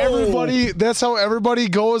 That's how everybody. That's how everybody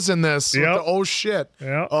goes in this. with Yep. the, oh shit.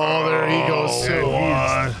 Yeah. Oh, there he goes too.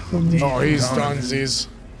 Oh, he's dunsies.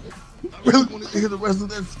 I really want to hear the rest of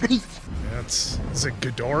that speech. Is it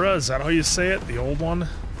Ghidorah? Is that how you say it? The old one?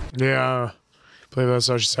 Yeah. I believe that's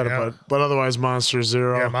how she said it, but otherwise Monster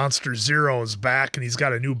Zero. Yeah, Monster Zero is back and he's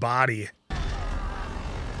got a new body.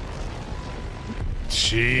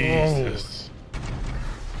 Jesus.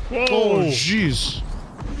 Whoa. Oh, jeez.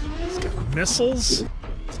 He's got missiles.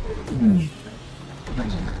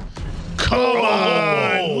 Come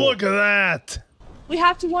on! Look at that! We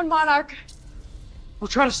have to warn Monarch. We'll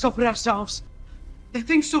try to stop it ourselves. The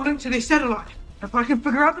thing's still linked to their satellite. If I can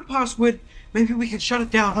figure out the password, maybe we can shut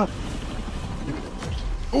it down.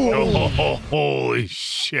 Oh, holy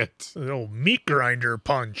shit. The old meat grinder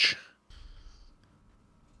punch.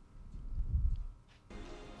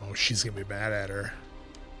 Oh, she's gonna be mad at her.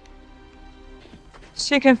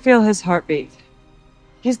 She can feel his heartbeat.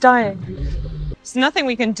 He's dying. There's nothing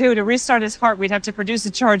we can do to restart his heart. We'd have to produce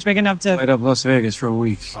a charge big enough to Light up Las Vegas for a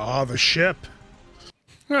week. Oh, the ship.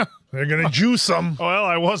 They're gonna juice him. Well,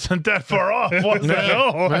 I wasn't that far off, was I?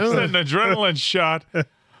 No. That's an adrenaline shot.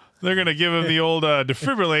 They're gonna give him the old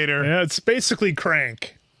defibrillator. Yeah, it's basically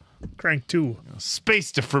Crank. Crank 2.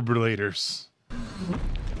 Space defibrillators.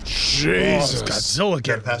 Jesus. Oh, Godzilla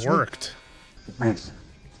getting worked. Madison.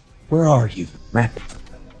 Where are you, Matt?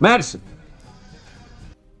 Madison.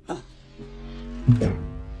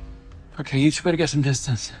 Okay, you two better get some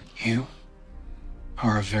distance. You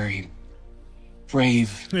are a very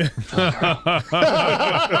brave little girl.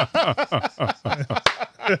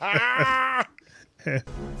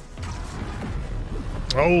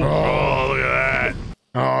 Oh, look at that.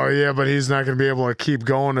 Oh, yeah, but he's not going to be able to keep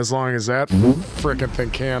going as long as that frickin' thing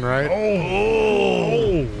can, right?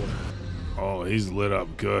 Oh, he's lit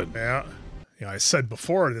up good. Yeah. Yeah, I said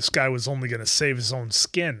before, this guy was only going to save his own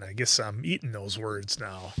skin. I guess I'm eating those words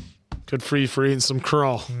now. Good for you for eating some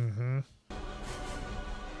crawl. Mm-hmm.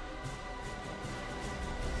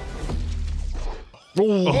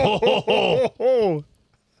 Oh,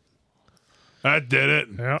 that did it.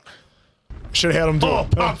 Yeah. Should have had him do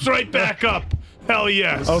it. Pops right back up. Hell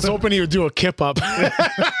yes. I was hoping he would do a kip up.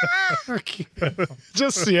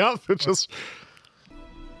 Just, yep. Just.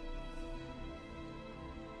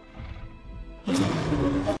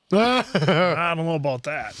 I don't know about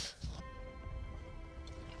that.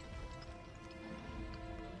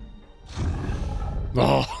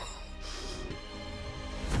 Oh.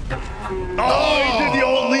 Oh, he did the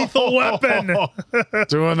old lethal weapon.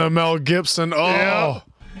 Doing the Mel Gibson. Oh.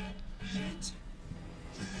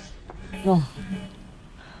 Yeah.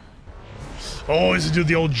 Oh, he's doing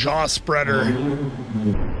the old jaw spreader.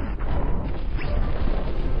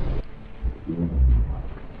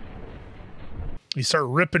 You start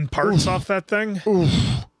ripping parts off that thing.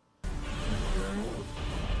 Oof.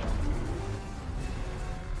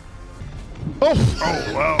 Oh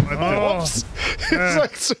well. Whoops.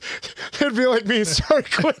 It's like, it'd be like me. Sorry,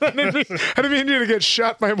 Quinn. I didn't mean you to get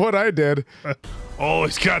shot by what I did. Oh,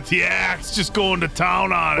 he's got the axe, just going to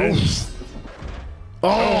town on it.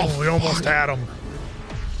 Oh, we almost had him.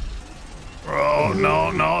 Oh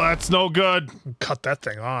no, that's no good. Cut that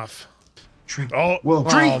thing off. Drink. Oh, Well,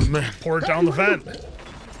 man. Pour it down the vent.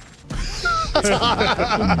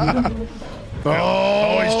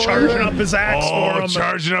 Oh, he's charging up his axe for him.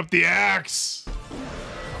 Charging up the axe.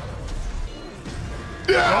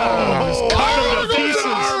 Oh, cut him to pieces.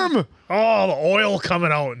 Arm. Oh, the oil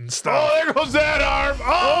coming out and stuff. Oh, there goes that arm.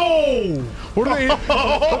 Oh! What are they? What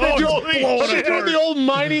are they doing? The old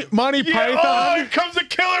Monty Python? Oh, here comes the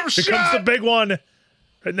killer shot. Here comes the big one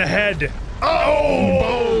in the head.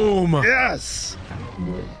 Oh, boom. Yes.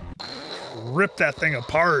 Rip that thing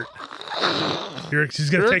apart. Here, she's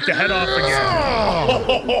going to take the head off again.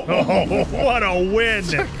 Oh, what a win.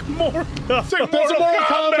 It's like Mortal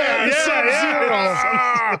Kombat.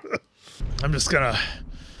 Yeah. I'm just going to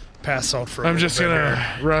pass out for a I'm just little going bit to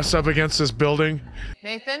here. rest up against this building.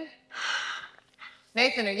 Nathan?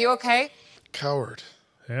 Nathan, are you okay? Coward.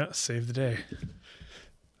 Yeah, save the day.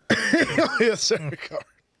 Yes, sir. Coward.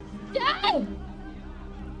 Dad!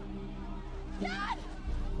 Dad!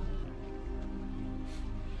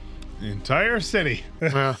 The entire city.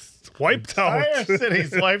 Wiped out. The entire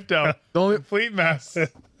city's wiped out. The only Complete mess.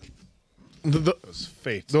 It was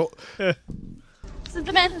fate. This is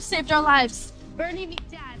the man who saved our lives. Bernie, meet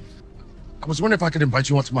Dad. I was wondering if I could invite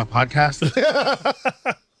you onto my podcast.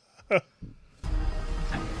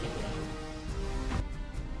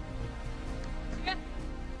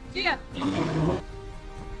 Yeah.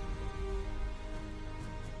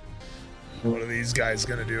 What are these guys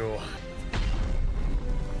going to do?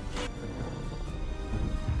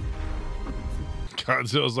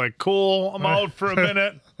 Godzilla's like, cool, I'm out for a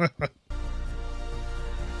minute.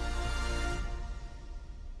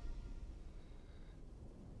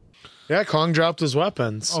 Yeah, Kong dropped his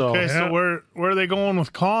weapons. So. Okay, so where are they going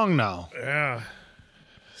with Kong now? Yeah.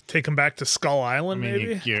 Take him back to Skull Island,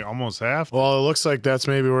 maybe? You almost have to. Well, it looks like that's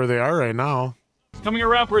maybe where they are right now. Coming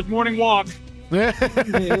around for his morning walk. No,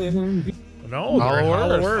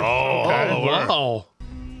 Hollow Earth. Oh, Okay. Hollow Earth. Wow.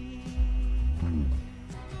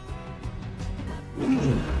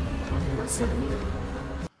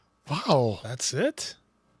 Wow. That's it?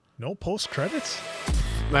 No post-credits?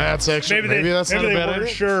 That's actually, maybe that's not a they bad weren't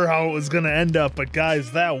idea. sure how it was going to end up, but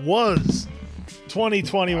guys, that was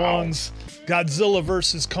 2021's Godzilla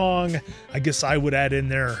versus Kong. I guess I would add in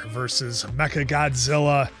there versus Mecha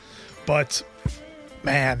Godzilla. But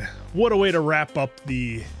man, what a way to wrap up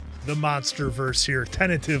the MonsterVerse here,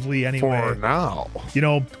 tentatively anyway. For now. You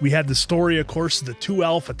know, we had the story, of course, of the two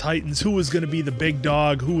Alpha Titans. Who was going to be the big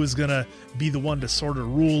dog? Who was going to be the one to sort of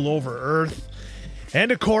rule over Earth?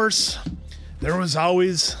 And of course, there was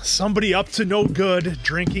always somebody up to no good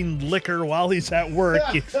drinking liquor while he's at work.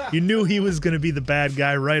 You knew he was going to be the bad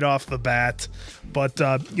guy right off the bat. But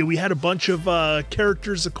we had a bunch of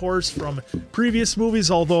characters, of course, from previous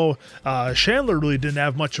movies, although Chandler really didn't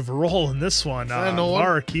have much of a role in this one.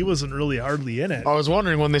 Mark, he wasn't really hardly in it. I was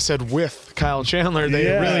wondering when they said with Kyle Chandler, they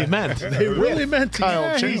really meant. They really meant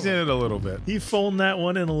Kyle Chandler. He's in it a little bit. He phoned that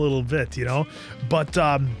one in a little bit, you know. But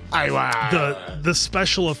the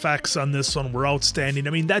special effects on this one were outstanding. I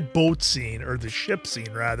mean, that boat scene, or the ship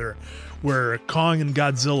scene rather, where Kong and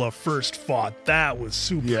Godzilla first fought, that was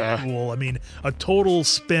super cool. I mean, a total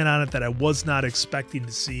spin on it that I was not expecting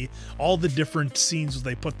to see. All the different scenes where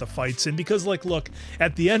they put the fights in, because like, look,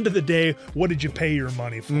 at the end of the day, what did you pay your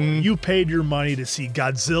money for? You paid your money to see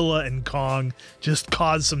Godzilla and Kong just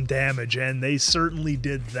cause some damage, and they certainly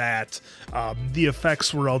did that. The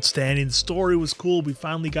effects were outstanding. The story was cool. We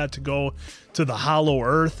finally got to go to the Hollow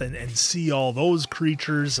Earth and see all those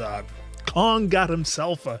creatures. Kong got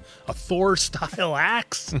himself a Thor-style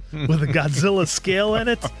axe with a Godzilla scale in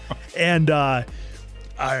it, and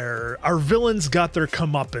our villains got their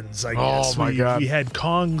comeuppance, I guess. Oh my God. We had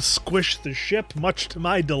Kong squish the ship, much to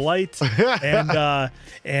my delight,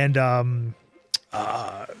 and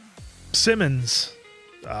Simmons.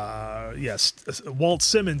 Walt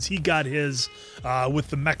Simmons, he got his with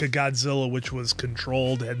the Mecha Godzilla, which was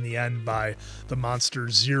controlled in the end by the Monster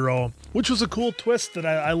Zero, which was a cool twist that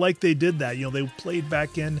I like they did that. You know, they played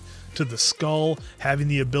back in to the skull, having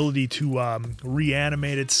the ability to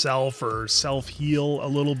reanimate itself or self-heal a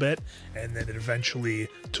little bit, and then it eventually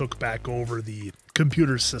took back over the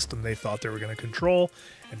computer system they thought they were going to control.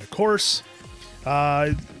 And of course,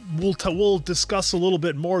 We'll discuss a little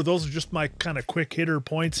bit more. Those are just my kind of quick hitter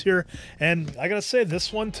points here. And I gotta say,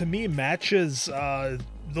 this one to me matches the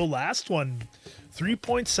last one.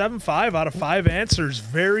 3.75 out of 5 answers.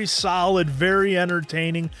 Very solid, very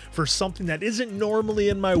entertaining for something that isn't normally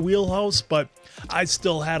in my wheelhouse, but I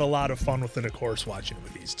still had a lot of fun with it, of course, watching it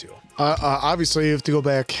with these two. Obviously, you have to go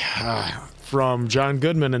back from John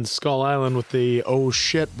Goodman and Skull Island with the oh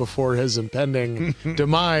shit before his impending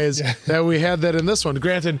demise that we had that in this one.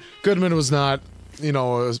 Granted, Goodman was not,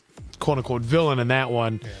 a quote-unquote villain in that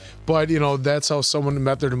one. Yeah. But, that's how someone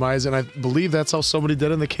met their demise, and I believe that's how somebody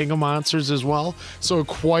did in The King of Monsters as well. So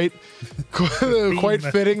quite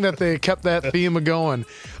fitting that they kept that theme going.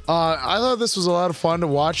 I thought this was a lot of fun to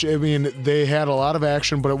watch. I mean, they had a lot of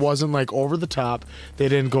action, but it wasn't like over the top. They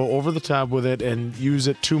didn't go over the top with it and use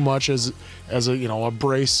it too much as a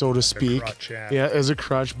brace, so to speak. Crutch, as a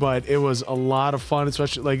crutch. But it was a lot of fun,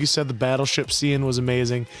 especially like you said, the battleship scene was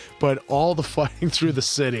amazing. But all the fighting through the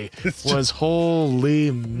city was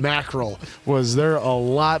holy mackerel. Was there a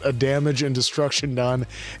lot of damage and destruction done?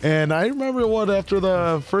 And I remember after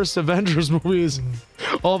the first Avengers movies,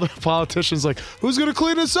 all the politicians like, who's gonna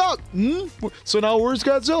clean us up? So now where's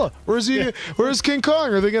Godzilla? Where's he? Where's King Kong?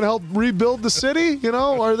 Are they gonna help rebuild the city?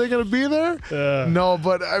 Are they gonna be there? No,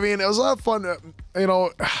 but I mean, it was a lot of fun.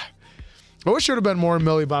 I wish there would have been more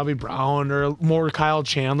Millie Bobby Brown or more Kyle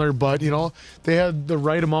Chandler, but they had the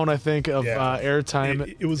right amount, I think, of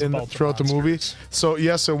airtime. It was throughout the movie. So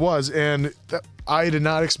yes, it was, and I did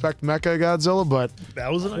not expect Mecha Godzilla, but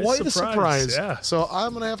that was quite a surprise. Yeah. So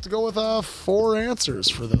I'm gonna have to go with 4 answers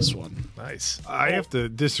for this one. Nice. I have to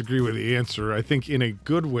disagree with the answer. I think in a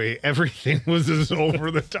good way, everything was just over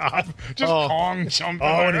the top. Just Kong jumping.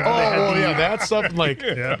 That's something like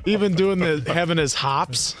even doing having his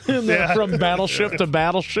hops from battleship to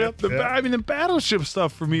battleship. The battleship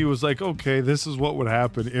stuff for me was like, okay, this is what would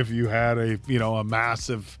happen if you had a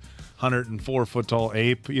massive 104-foot tall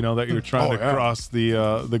ape, that you're trying to cross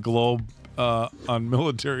the globe on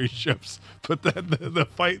military ships. But then the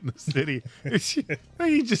fight in the city,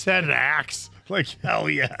 he just had an axe. Like hell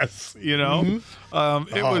yes,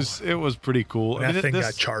 It was pretty cool. That thing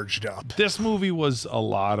got charged up. This movie was a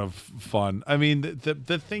lot of fun. I mean,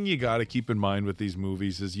 the thing you got to keep in mind with these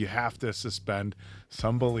movies is you have to suspend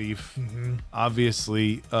some belief,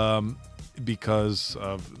 obviously, because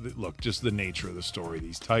of just the nature of the story.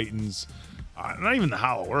 These Titans. Not even the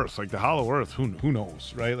Hollow Earth. Like the Hollow Earth, who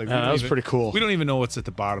knows, right? Like that was pretty cool. We don't even know what's at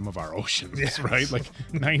the bottom of our oceans, right? Like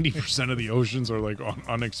 90% of the oceans are like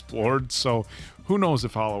unexplored. So who knows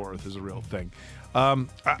if Hollow Earth is a real thing?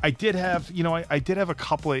 I did have a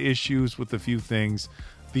couple of issues with a few things.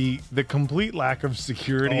 The complete lack of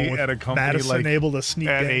security at a company Madison able to sneak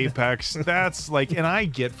at in. Apex. That's like, and I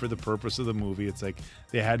get for the purpose of the movie, it's like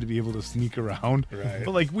they had to be able to sneak around. Right.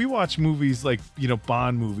 But like we watch movies like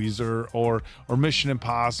Bond movies or Mission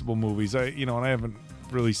Impossible movies. And I haven't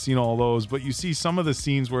really seen all those, but you see some of the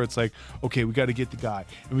scenes where it's like, okay, we got to get the guy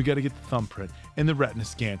and we got to get the thumbprint and the retina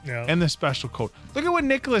scan and the special code. Look at what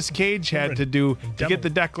Nicolas Cage had to do to get the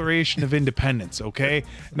Declaration of Independence. Okay,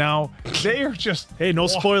 now they are just no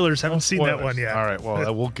spoilers. Haven't seen that one yet. All right,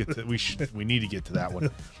 well we'll get to we need to get to that one.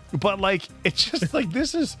 But like it's just like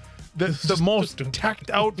this is the most teched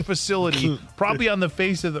out facility probably on the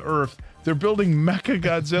face of the earth. They're building Mecha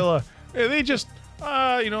Godzilla and they just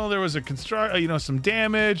there was some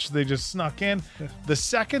damage. They just snuck in. The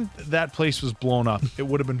second that place was blown up, it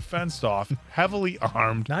would have been fenced off, heavily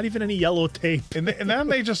armed. Not even any yellow tape. And then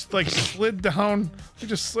they just like slid down. They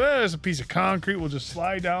just there's a piece of concrete. We'll just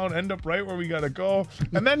slide down, end up right where we gotta go.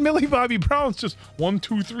 And then Millie Bobby Brown's just 1,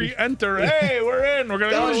 2, 3, enter. Hey, we're in. We're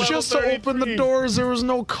gonna go. It was just to open the doors. There was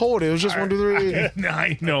no code. It was just 1, 2, 3.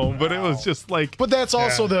 I know, but it was just like. But that's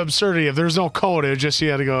also the absurdity. If there's no code, it just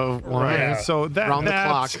you had to go. Right. So that round the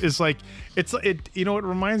clock is like it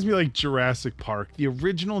reminds me like Jurassic Park, the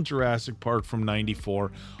original Jurassic Park from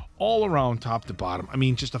 '94, all around top to bottom. I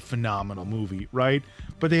mean, just a phenomenal movie, right?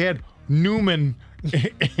 But they had Newman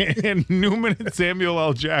and Samuel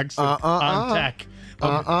L. Jackson on tech.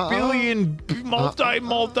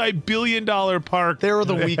 Multi-billion dollar park. They were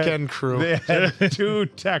the weekend crew. They had 2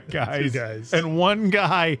 tech guys. And one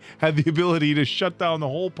guy had the ability to shut down the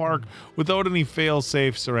whole park without any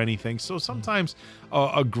fail-safes or anything. So sometimes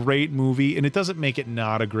a great movie, and it doesn't make it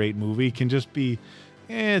not a great movie, can just be,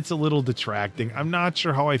 it's a little detracting. I'm not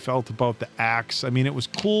sure how I felt about the axe. I mean, it was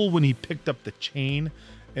cool when he picked up the chain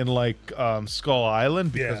in like Skull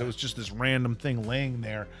Island because it was just this random thing laying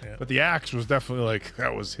there. But the axe was definitely like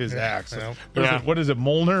that was his axe. What is it?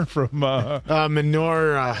 Mjolnir from Mjolnir.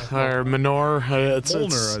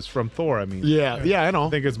 Mjolnir is from Thor. I mean, yeah, I know. I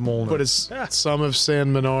think it's Mjolnir. But some have said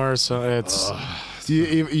Mjolnir, so it's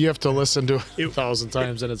you have to listen to it 1,000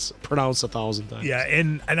 times, and it's pronounced 1,000 times. Yeah,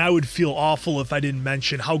 and I would feel awful if I didn't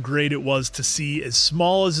mention how great it was to see, as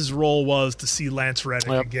small as his role was, to see Lance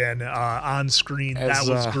Reddick again on screen. That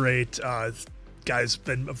was great. Guy's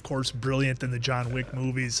been, of course, brilliant in the John Wick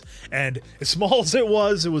movies, and as small as it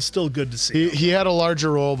was still good to see. He had a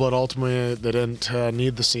larger role, but ultimately they didn't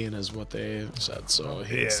need the scene, is what they said. So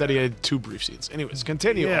instead he had 2 brief scenes. Anyways,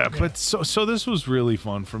 continue. Yeah, but so this was really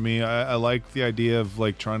fun for me. I like the idea of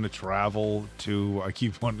like trying to travel to. I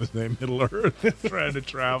keep wanting to say Middle Earth, trying to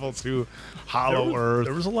travel to Hollow Earth.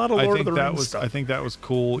 There was a lot of Lord of the Rings stuff. I think that was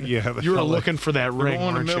cool. Yeah, you were looking for that ring.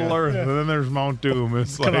 Going to Middle Earth, and then there's Mount Doom.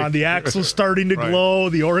 It's Come on, the axe was starting to glow.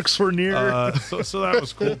 The orcs were near. So that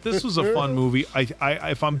was cool. This was a fun movie. I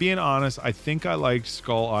if I'm being honest, I think I liked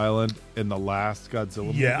Skull Island in the last Godzilla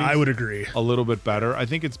movie. Yeah, I would agree. A little bit better. I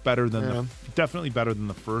think it's better than definitely better than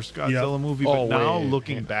the first Godzilla movie. But now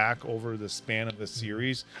looking back over the span of the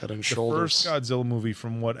series, the first Godzilla movie,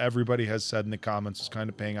 from what everybody has said in the comments, is kind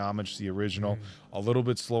of paying homage to the original. A little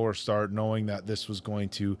bit slower start, knowing that this was going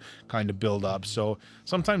to kind of build up. So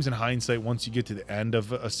sometimes in hindsight, once you get to the end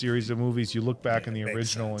of a series of movies, you look back in the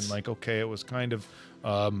original and like, okay, it was kind of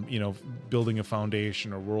building a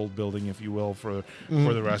foundation or world building, if you will, for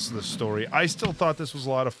the rest of the story. I still thought this was a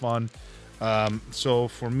lot of fun. So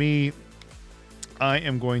for me, I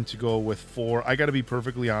am going to go with 4. I got to be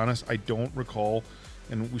perfectly honest. I don't recall,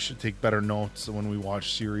 and we should take better notes when we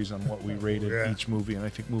watch series on what we rated each movie, and I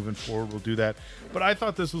think moving forward we'll do that. But I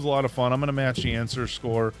thought this was a lot of fun. I'm going to match the answer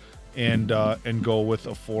score and go with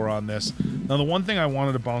a 4 on this. Now, the one thing I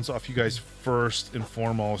wanted to bounce off you guys first and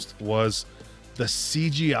foremost was the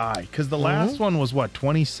CGI, because the last one was what,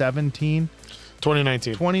 2017?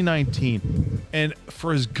 2019. And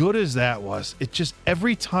for as good as that was, it just,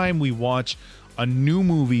 every time we watch a new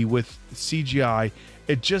movie with CGI,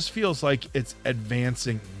 it just feels like it's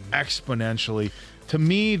advancing exponentially. To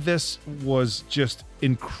me, this was just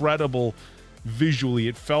incredible visually.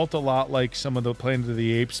 It felt a lot like some of the Planet of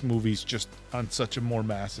the Apes movies, just on such a more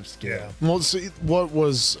massive scale. Well, see, what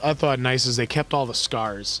was I thought nice is they kept all the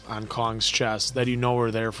scars on Kong's chest that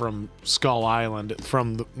were there from Skull Island,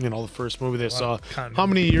 from the first movie they saw. How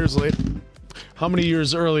many years later? How many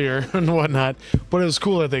years earlier and whatnot, but it was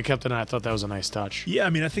cool that they kept it, and I thought that was a nice touch. Yeah, I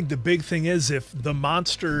mean, I think the big thing is, if the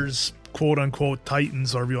monsters, quote-unquote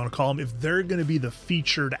titans, or whatever you want to call them, if they're going to be the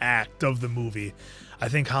featured act of the movie, I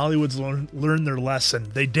think Hollywood's learned their lesson.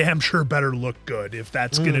 They damn sure better look good if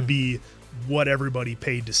that's going to be what everybody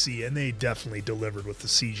paid to see, and they definitely delivered with the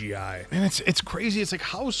CGI. And it's crazy. It's like,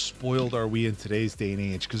 how spoiled are we in today's day and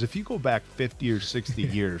age? Because if you go back 50 or 60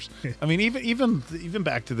 years, I mean, even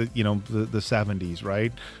back to the the 70s,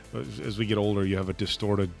 right? As we get older, you have a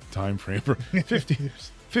distorted time frame.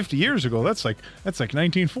 50 years ago, that's like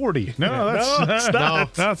 1940. No,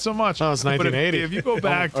 that's not so much. No, it's 1980. If you go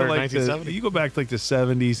back to like the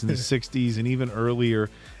 70s and the 60s and even earlier,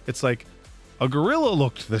 it's like a gorilla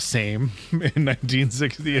looked the same in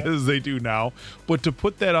 1960 as they do now. But to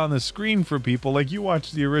put that on the screen for people, like, you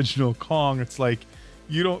watch the original Kong, it's like,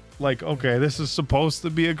 you don't, like, okay, this is supposed to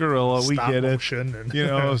be a gorilla. We get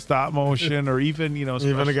it. Stop motion, or even,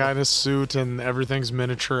 even a guy in a suit and everything's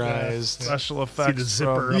miniaturized. Special effects. See the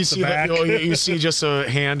zipper up the back. You see just a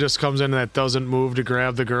hand just comes in that doesn't move to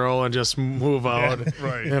grab the girl and just move out.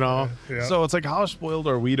 Right. Yeah. So it's like, how spoiled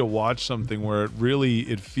are we to watch something where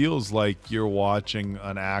it feels like you're watching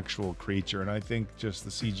an actual creature? And I think just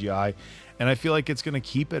the CGI, and I feel like it's going to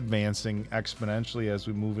keep advancing exponentially as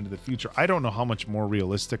we move into the future. I don't know how much more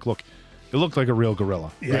realistic. Look, it looked like a real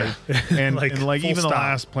gorilla. Yeah. Right? And like even the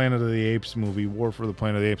last Planet of the Apes movie, War for the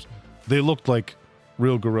Planet of the Apes, they looked like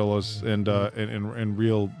real gorillas and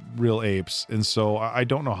real apes. And so I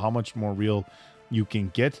don't know how much more real you can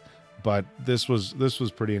get, but this was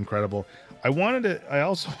pretty incredible. I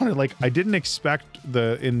also wanted, I didn't expect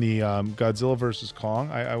in the Godzilla versus Kong,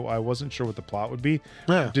 I wasn't sure what the plot would be.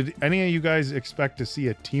 Yeah. Did any of you guys expect to see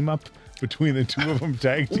a team up between the two of them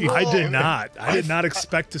tag team? I did not. I did not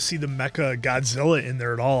expect to see the Mecha Godzilla in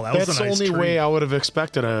there at all. That's the nice only treat. way I would have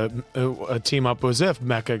expected a team up was if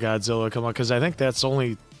Mecha Godzilla come out, because I think that's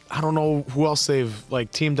only. I don't know who else they've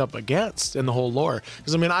teamed up against in the whole lore.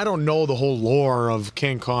 Because I mean, I don't know the whole lore of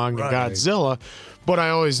King Kong and Godzilla, But I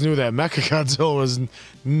always knew that Mechagodzilla was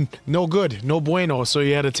no good, no bueno, so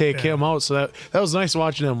you had to take him out. So that was nice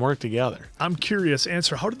watching them work together. I'm curious,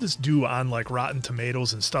 Answer, how did this do on like Rotten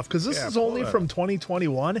Tomatoes and stuff? Because this is only from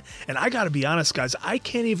 2021, and I got to be honest, guys, I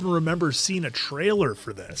can't even remember seeing a trailer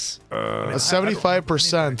for this.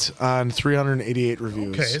 75% on 388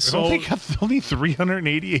 reviews. Okay, so only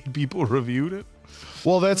 388 people reviewed it.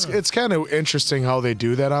 Well, it's kind of interesting how they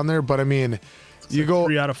do that on there, but I mean, you go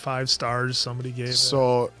 3 out of 5 stars. Somebody gave it.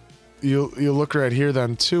 So you look right here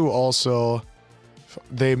then too. Also,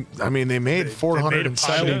 they made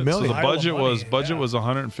 470 million. So the budget was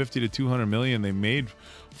 150 to 200 million. They made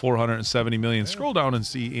 470 million. Scroll down and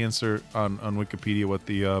see Answer on Wikipedia what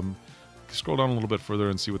the scroll down a little bit further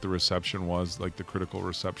and see what the reception was, like the critical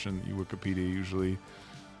reception. Wikipedia usually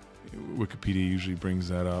brings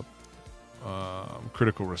that up.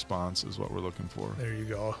 Critical response is what we're looking for. There you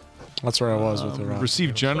go. That's where I was with the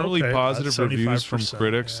received generally positive reviews from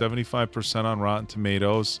critics, 75% on Rotten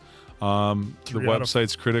Tomatoes. The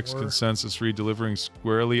website's critics consensus read delivering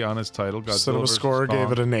squarely on its title. Cinema Score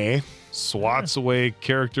gave it an A. Swats away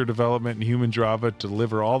character development and human drama to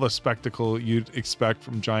deliver all the spectacle you'd expect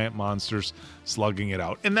from giant monsters slugging it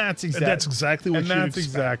out. And that's exactly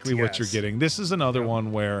what you're getting. This is another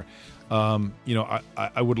one where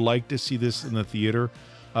I would like to see this in the theater.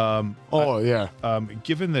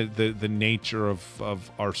 Given the nature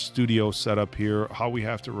of our studio setup here, how we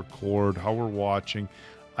have to record, how we're watching,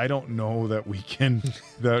 I don't know that we can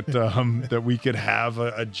that we could have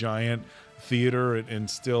a giant theater and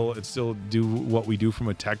still do what we do from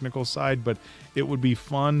a technical side. But it would be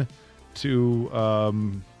fun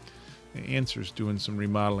to. Answer's doing some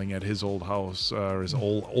remodeling at his old house, or his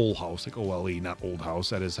old house, like OLE, not old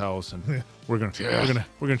house, at his house, and we're gonna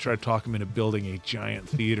try to talk him into building a giant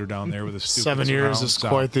theater down there with a 7 years is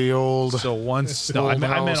quite the old. So once I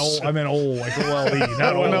meant old, like OLE,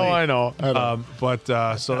 not OLE. No, I know.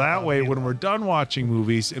 So that way, when we're done watching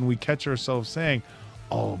movies and we catch ourselves saying,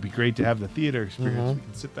 "Oh, it'd be great to have the theater experience," we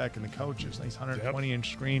can sit back in the couches, nice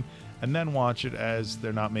 120-inch screen, and then watch it as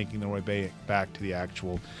they're not making their way back to the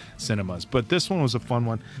actual cinemas. But this one was a fun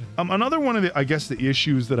one. Another one of the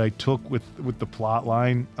issues that I took with the plot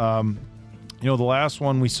line, the last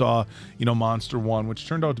one we saw, Monster 1, which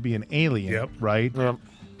turned out to be an alien, right? Yep.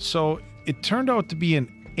 So it turned out to be an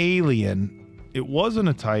alien. It wasn't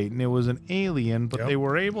a Titan, it was an alien, but they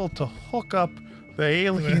were able to hook up the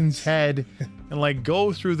alien's head and like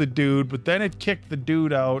go through the dude, but then it kicked the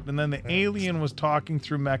dude out, and then the alien was talking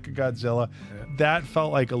through Mechagodzilla. That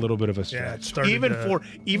felt like a little bit of a stretch. Even for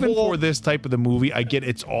this type of the movie, I get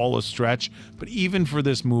it's all a stretch, but even for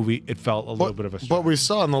this movie, it felt a little bit of a stretch. But we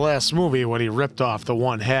saw in the last movie when he ripped off the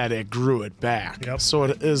one head, it grew it back. So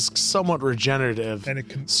it is somewhat regenerative.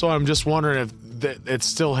 So I'm just wondering if it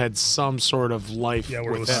still had some sort of life. Yeah,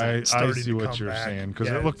 where it was I see what you're saying, because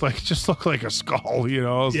it just looked like a skull,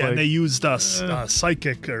 and they used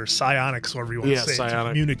psychic or psionics, whatever you want to say, to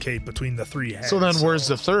communicate between the 3 heads. So then where's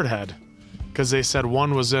the third head? Because they said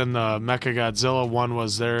one was in Mechagodzilla, one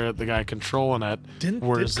was there, the guy controlling it. Did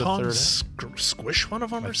Kong squish one of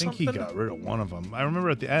them or something? I think he got rid of one of them. I remember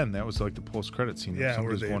at the end, that was like the post-credit scene. Yeah,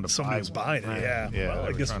 where somebody was buying it. Yeah, well,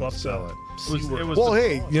 I guess we'll have to sell it.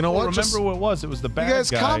 Hey, you know what? Remember who it was? It was the bad guy. You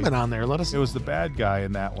guys comment on there. Let us. It was the bad guy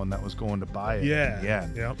in that one that was going to buy it. Yeah.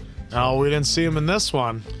 Yep. No, we didn't see him in this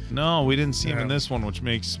one. No, we didn't see him in this one, which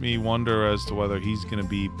makes me wonder as to whether he's going to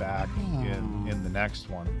be back in the next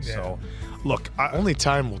one. Yeah. So, look, only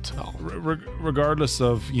time will tell. Regardless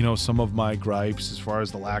of some of my gripes as far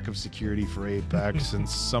as the lack of security for Apex and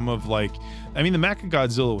some of the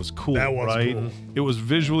Mechagodzilla was cool, right? Cool. It was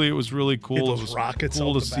visually, it was really cool. It was rockets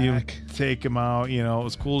cool out to the see back. him take him out. It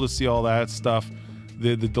was cool to see all that stuff.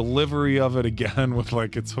 The delivery of it again with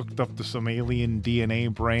it's hooked up to some alien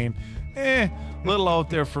DNA brain, little out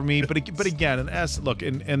there for me. But again,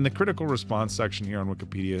 in the critical response section here on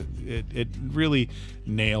Wikipedia, it really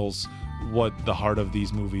nails what the heart of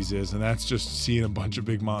these movies is, and that's just seeing a bunch of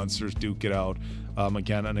big monsters duke it out.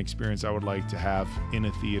 Again, an experience I would like to have in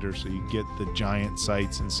a theater, so you get the giant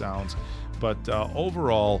sights and sounds. But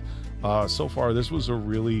overall, so far this was a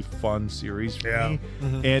really fun series for me.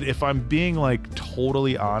 And if I'm being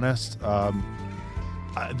totally honest,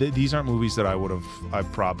 these aren't movies that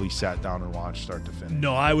I've probably sat down and watched start to finish.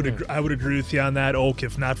 No, I would agree with you on that, Oak.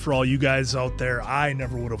 If not for all you guys out there, I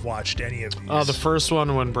never would have watched any of these. The first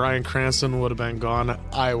one, when Bryan Cranston would have been gone,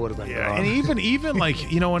 I would have been gone. And even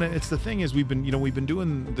and it's the thing is we've been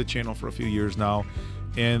doing the channel for a few years now,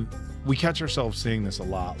 and we catch ourselves saying this a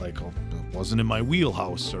lot, it wasn't in my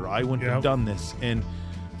wheelhouse, or I wouldn't have done this. And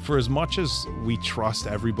for as much as we trust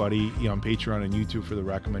everybody, you know, on Patreon and YouTube for the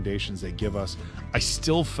recommendations they give us, I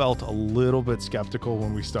still felt a little bit skeptical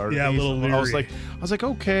when we started. Yeah, these. a little leery. I was like,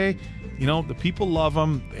 okay, you know, the people love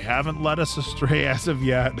them. They haven't led us astray as of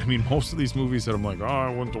yet. I mean, most of these movies that I'm like, oh,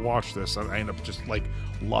 I want to watch this, I end up just like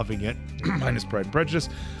loving it, minus Pride and Prejudice.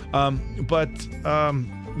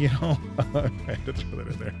 You know, I had to throw that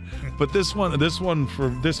in there. But this one for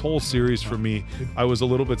this whole series for me, I was a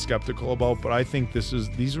little bit skeptical about. But I think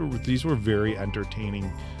these were very entertaining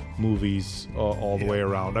movies all the way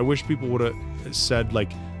around. I wish people would have said,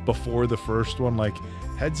 like, before the first one, like,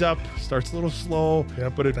 heads up, starts a little slow,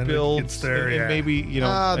 but it builds. There, and maybe, you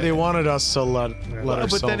know, they wanted us to let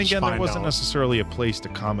ourselves. But then again, there find wasn't out. necessarily a place to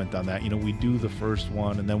comment on that. You know, we do the first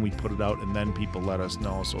one and then we put it out and then people let us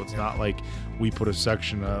know. So it's not like we put a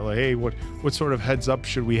section like, hey, what sort of heads up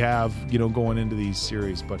should we have, you know, going into these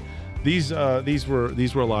series? But these were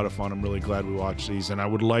a lot of fun. I'm really glad we watched these, and I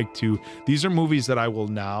would like to. These are movies that I will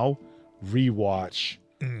now rewatch.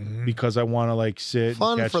 Because I want to like sit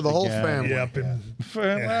Fun and catch for it the whole again. family. Yep.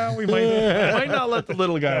 Well, we might not let the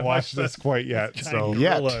little guy watch this quite yet. So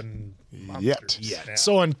Yet.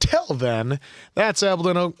 So until then, that's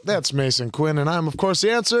Appleton Oak, that's Mason Quinn, and I'm of course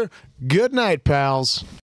the answer. Good night, pals.